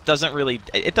Pulse doesn't really.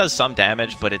 It does some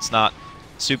damage, but it's not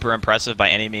super impressive by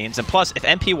any means. And plus, if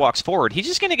MP walks forward, he's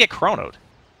just going to get chronoed.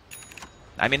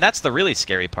 I mean, that's the really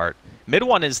scary part. Mid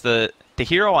one is the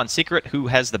hero on Secret who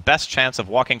has the best chance of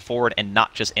walking forward and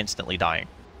not just instantly dying.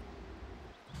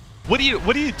 What do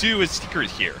you do as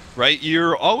Secret here, right?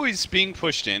 You're always being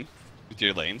pushed in with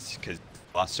your lanes because you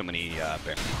lost so many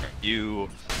barons.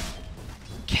 You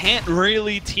can't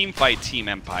really team fight Team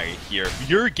Empire here.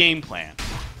 Your game plan.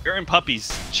 You're in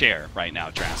Puppey's chair right now,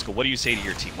 Draskell. What do you say to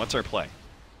your team? What's our play?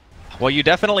 Well, you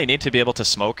definitely need to be able to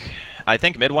smoke. I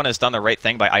think mid one has done the right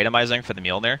thing by itemizing for the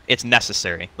Mjolnir. It's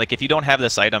necessary. Like, if you don't have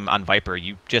this item on Viper,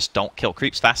 you just don't kill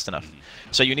creeps fast enough.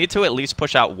 So you need to at least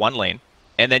push out one lane,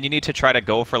 and then you need to try to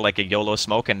go for like a YOLO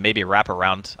smoke and maybe wrap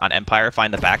around on Empire,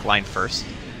 find the back line first.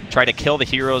 Try to kill the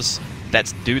heroes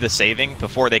that do the saving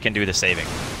before they can do the saving.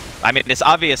 I mean, it's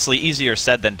obviously easier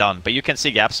said than done, but you can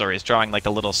see YapzOr is drawing like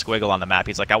a little squiggle on the map.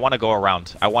 He's like, I want to go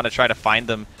around. I want to try to find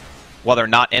them while they're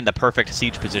not in the perfect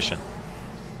siege position.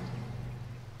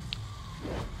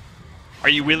 Are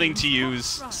you willing to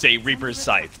use, say, Reaper's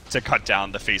Scythe to cut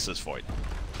down the Faceless Void?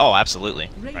 Oh,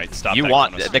 absolutely. Right, stop. You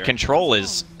want the control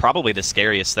is probably the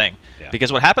scariest thing,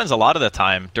 because what happens a lot of the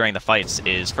time during the fights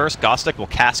is first Gostic will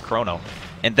cast Chrono,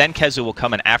 and then KheZu will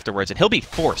come in afterwards, and he'll be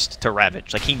forced to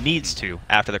Ravage. Like, he needs to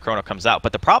after the Chrono comes out.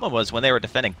 But the problem was when they were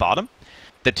defending bottom,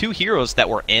 the two heroes that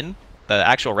were in the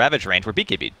actual Ravage range were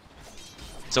BKB'd.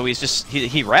 So he's just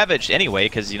he Ravaged anyway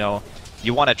because, you know,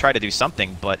 you want to try to do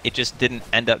something, but it just didn't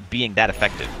end up being that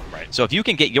effective. Right. So if you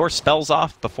can get your spells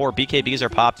off before BKBs are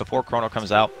popped, before Chrono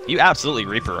comes out, you absolutely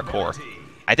Reaper a core.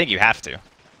 I think you have to.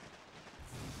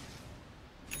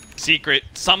 Secret,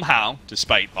 somehow,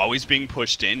 despite always being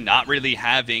pushed in, not really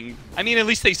having... I mean, at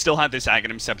least they still have this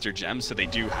Aghanim Scepter gem, so they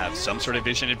do have some sort of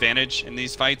vision advantage in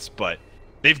these fights, but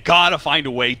they've got to find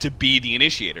a way to be the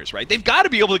initiators, right? They've got to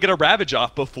be able to get a Ravage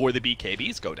off before the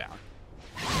BKBs go down.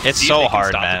 It's so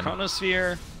hard, man. The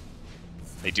Chronosphere.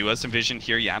 They do have some vision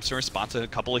here. YapzOr spots a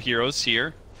couple of heroes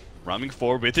here. Running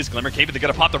forward with his Glimmer Cape, they're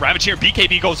going to pop the Ravage here.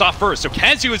 BKB goes off first, so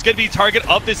KheZu is going to be the target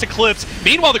of this Eclipse.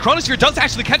 Meanwhile, the Chronosphere does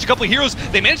actually catch a couple of heroes.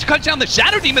 They manage to cut down the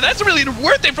Shadow Demon. That's really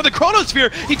worth it for the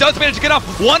Chronosphere. He does manage to get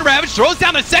off one Ravage, throws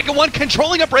down the second one,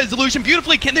 controlling up Resolution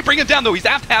beautifully. Can they bring him down, though? He's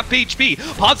half HP.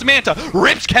 Pops the Manta,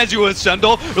 rips KheZu with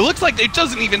Sundal. It looks like it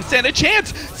doesn't even stand a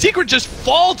chance. Secret just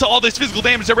fall to all this physical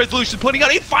damage that Resolution is putting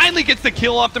out. He finally gets the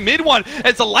kill off the mid one.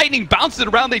 As the lightning bounces it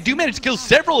around, they do manage to kill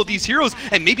several of these heroes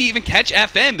and maybe even catch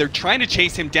FN. They're trying to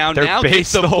chase him down now.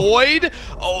 Gets the Void.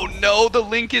 Oh no, the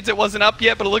Linkage, it wasn't up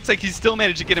yet, but it looks like he's still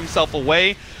managed to get himself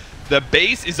away. The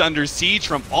base is under siege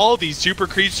from all these super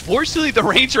creeps. Fortunately, the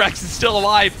Ranger Axe is still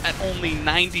alive at only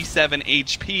 97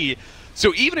 HP.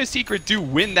 So even if Secret do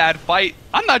win that fight,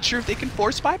 I'm not sure if they can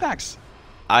force buybacks.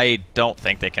 I don't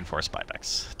think they can force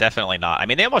buybacks. Definitely not. I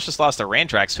mean, they almost just lost their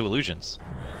Ranger Axe to Illusions.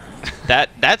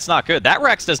 That's not good. That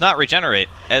Rex does not regenerate,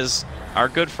 as our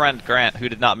good friend Grant, who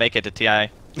did not make it to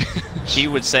TI, he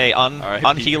would say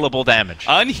unhealable damage.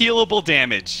 Unhealable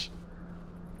damage.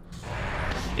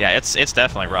 Yeah, it's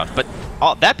definitely rough. But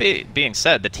that being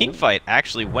said, the team fight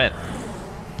actually went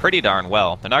pretty darn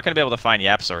well. They're not going to be able to find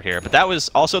YapzOr here, but that was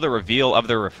also the reveal of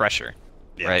the Refresher,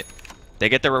 right? They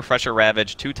get the Refresher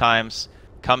Ravage 2 times,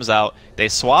 comes out, they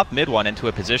swap mid one into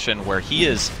a position where he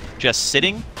is just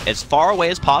sitting as far away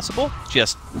as possible,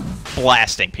 just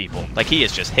blasting people. Like, he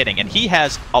is just hitting, and he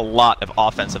has a lot of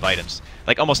offensive items.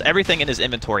 Like, almost everything in his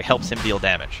inventory helps him deal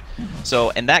damage.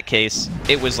 So in that case,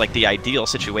 it was like the ideal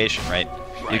situation, right?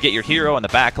 You get your hero in the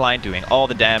back line doing all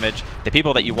the damage. The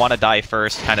people that you want to die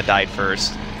first kind of died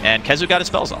first, and KheZu got his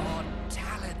spells off.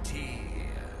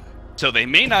 So they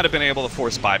may not have been able to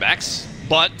force buybacks,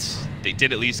 but they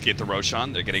did at least get the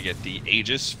Roshan. They're going to get the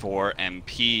Aegis for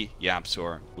MP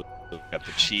YapzOr. Got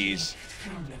the cheese.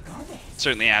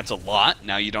 Certainly adds a lot.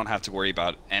 Now you don't have to worry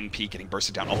about MP getting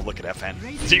bursted down. Oh, look at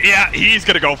FN. So, yeah, he's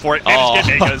going to go for it.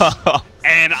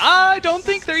 And I don't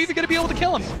think they're even going to be able to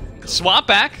kill him. Swap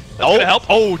back. That's going to help.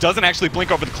 Oh, doesn't actually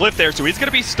blink over the cliff there, so he's going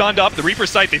to be stunned up. The Reaper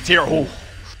Sight, they tear. Oh.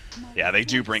 Yeah, they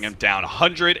do bring him down.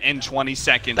 120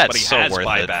 seconds, but he has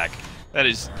buyback. That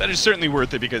is certainly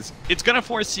worth it, because it's going to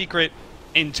force Secret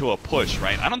into a push,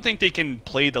 right? I don't think they can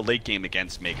play the late game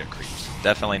against Mega Creeps.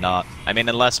 Definitely not. I mean,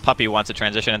 unless Puppey wants to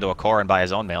transition into a core and buy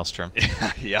his own Maelstrom.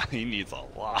 Yeah, he needs a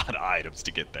lot of items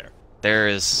to get there. There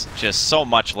is just so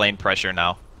much lane pressure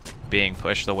now being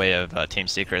pushed the way of Team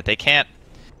Secret. They can't...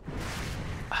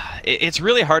 It's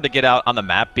really hard to get out on the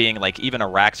map being like even a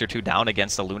Rax or 2 down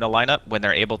against the Luna lineup when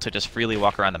they're able to just freely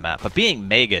walk around the map. But being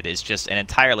Mega'd is just an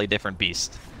entirely different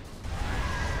beast.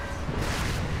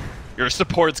 Your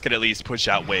supports can at least push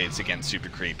out waves against super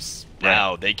creeps.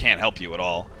 Now they can't help you at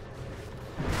all.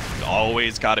 You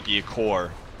always got to be a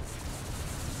core.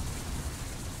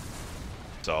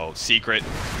 So Secret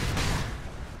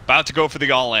about to go for the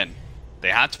all-in. They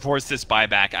have to force this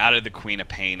buyback out of the Queen of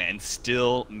Pain and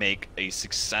still make a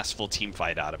successful team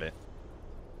fight out of it.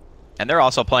 And they're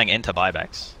also playing into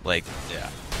buybacks. Like, yeah.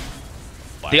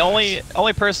 The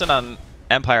only person on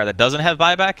Empire that doesn't have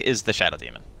buyback is the Shadow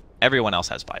Demon. Everyone else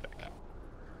has buyback.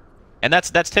 And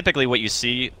that's typically what you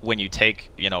see when you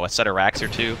take, you know, a set of racks or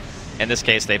 2. In this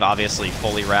case, they've obviously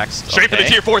fully raxed. Straight for the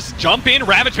tier 4. Jump in.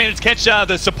 Ravage managed to catch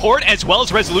the support as well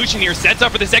as Resolution here. Sets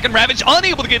up for the second Ravage.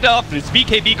 Unable to get off. His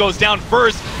BKB goes down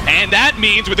first. And that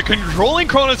means with the controlling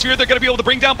Chronosphere, they're going to be able to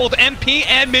bring down both MP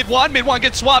and Mid-1. Mid-1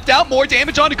 gets swapped out. More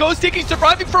damage onto Ghost. He's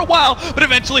surviving for a while, but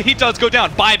eventually he does go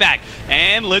down. Buyback.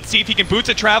 And let's see if he can boots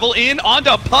a travel in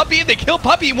onto Puppey. If they kill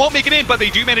Puppey, he won't make it in, but they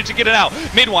do manage to get it out.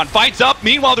 Mid-1 fights up.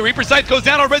 Meanwhile, the Reaper Sight goes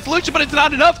down on Resolution, but it's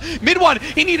not enough. Mid-1,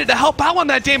 he needed to help out on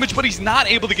that damage, but he's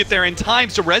not able to get there in time,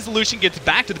 so Resolution gets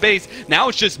back to the base. Now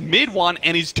it's just Mid-1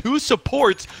 and his 2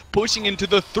 supports pushing into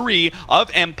the 3 of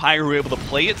Empire, who are able to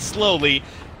play it slowly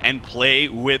and play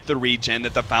with the regen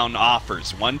that the Fountain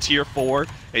offers. 1 tier 4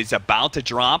 is about to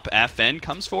drop. FN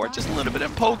comes forward, just a little bit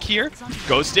of poke here.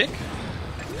 Ghost Stick.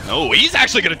 No, he's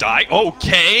actually going to die.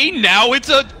 Okay, now it's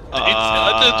a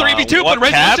 3v2, but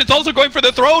Resolution's also going for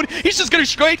the throne. He's just going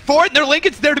straight for it, and their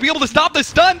Lincoln's there to be able to stop the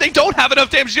stun. They don't have enough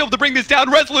damage to be able to bring this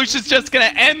down. Resolution's just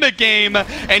going to end the game,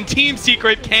 and Team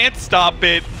Secret can't stop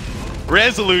it.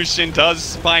 Resolution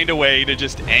does find a way to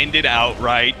just end it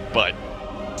outright, but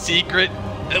Secret,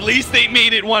 at least they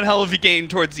made it one hell of a game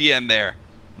towards the end there.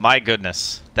 My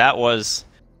goodness, that was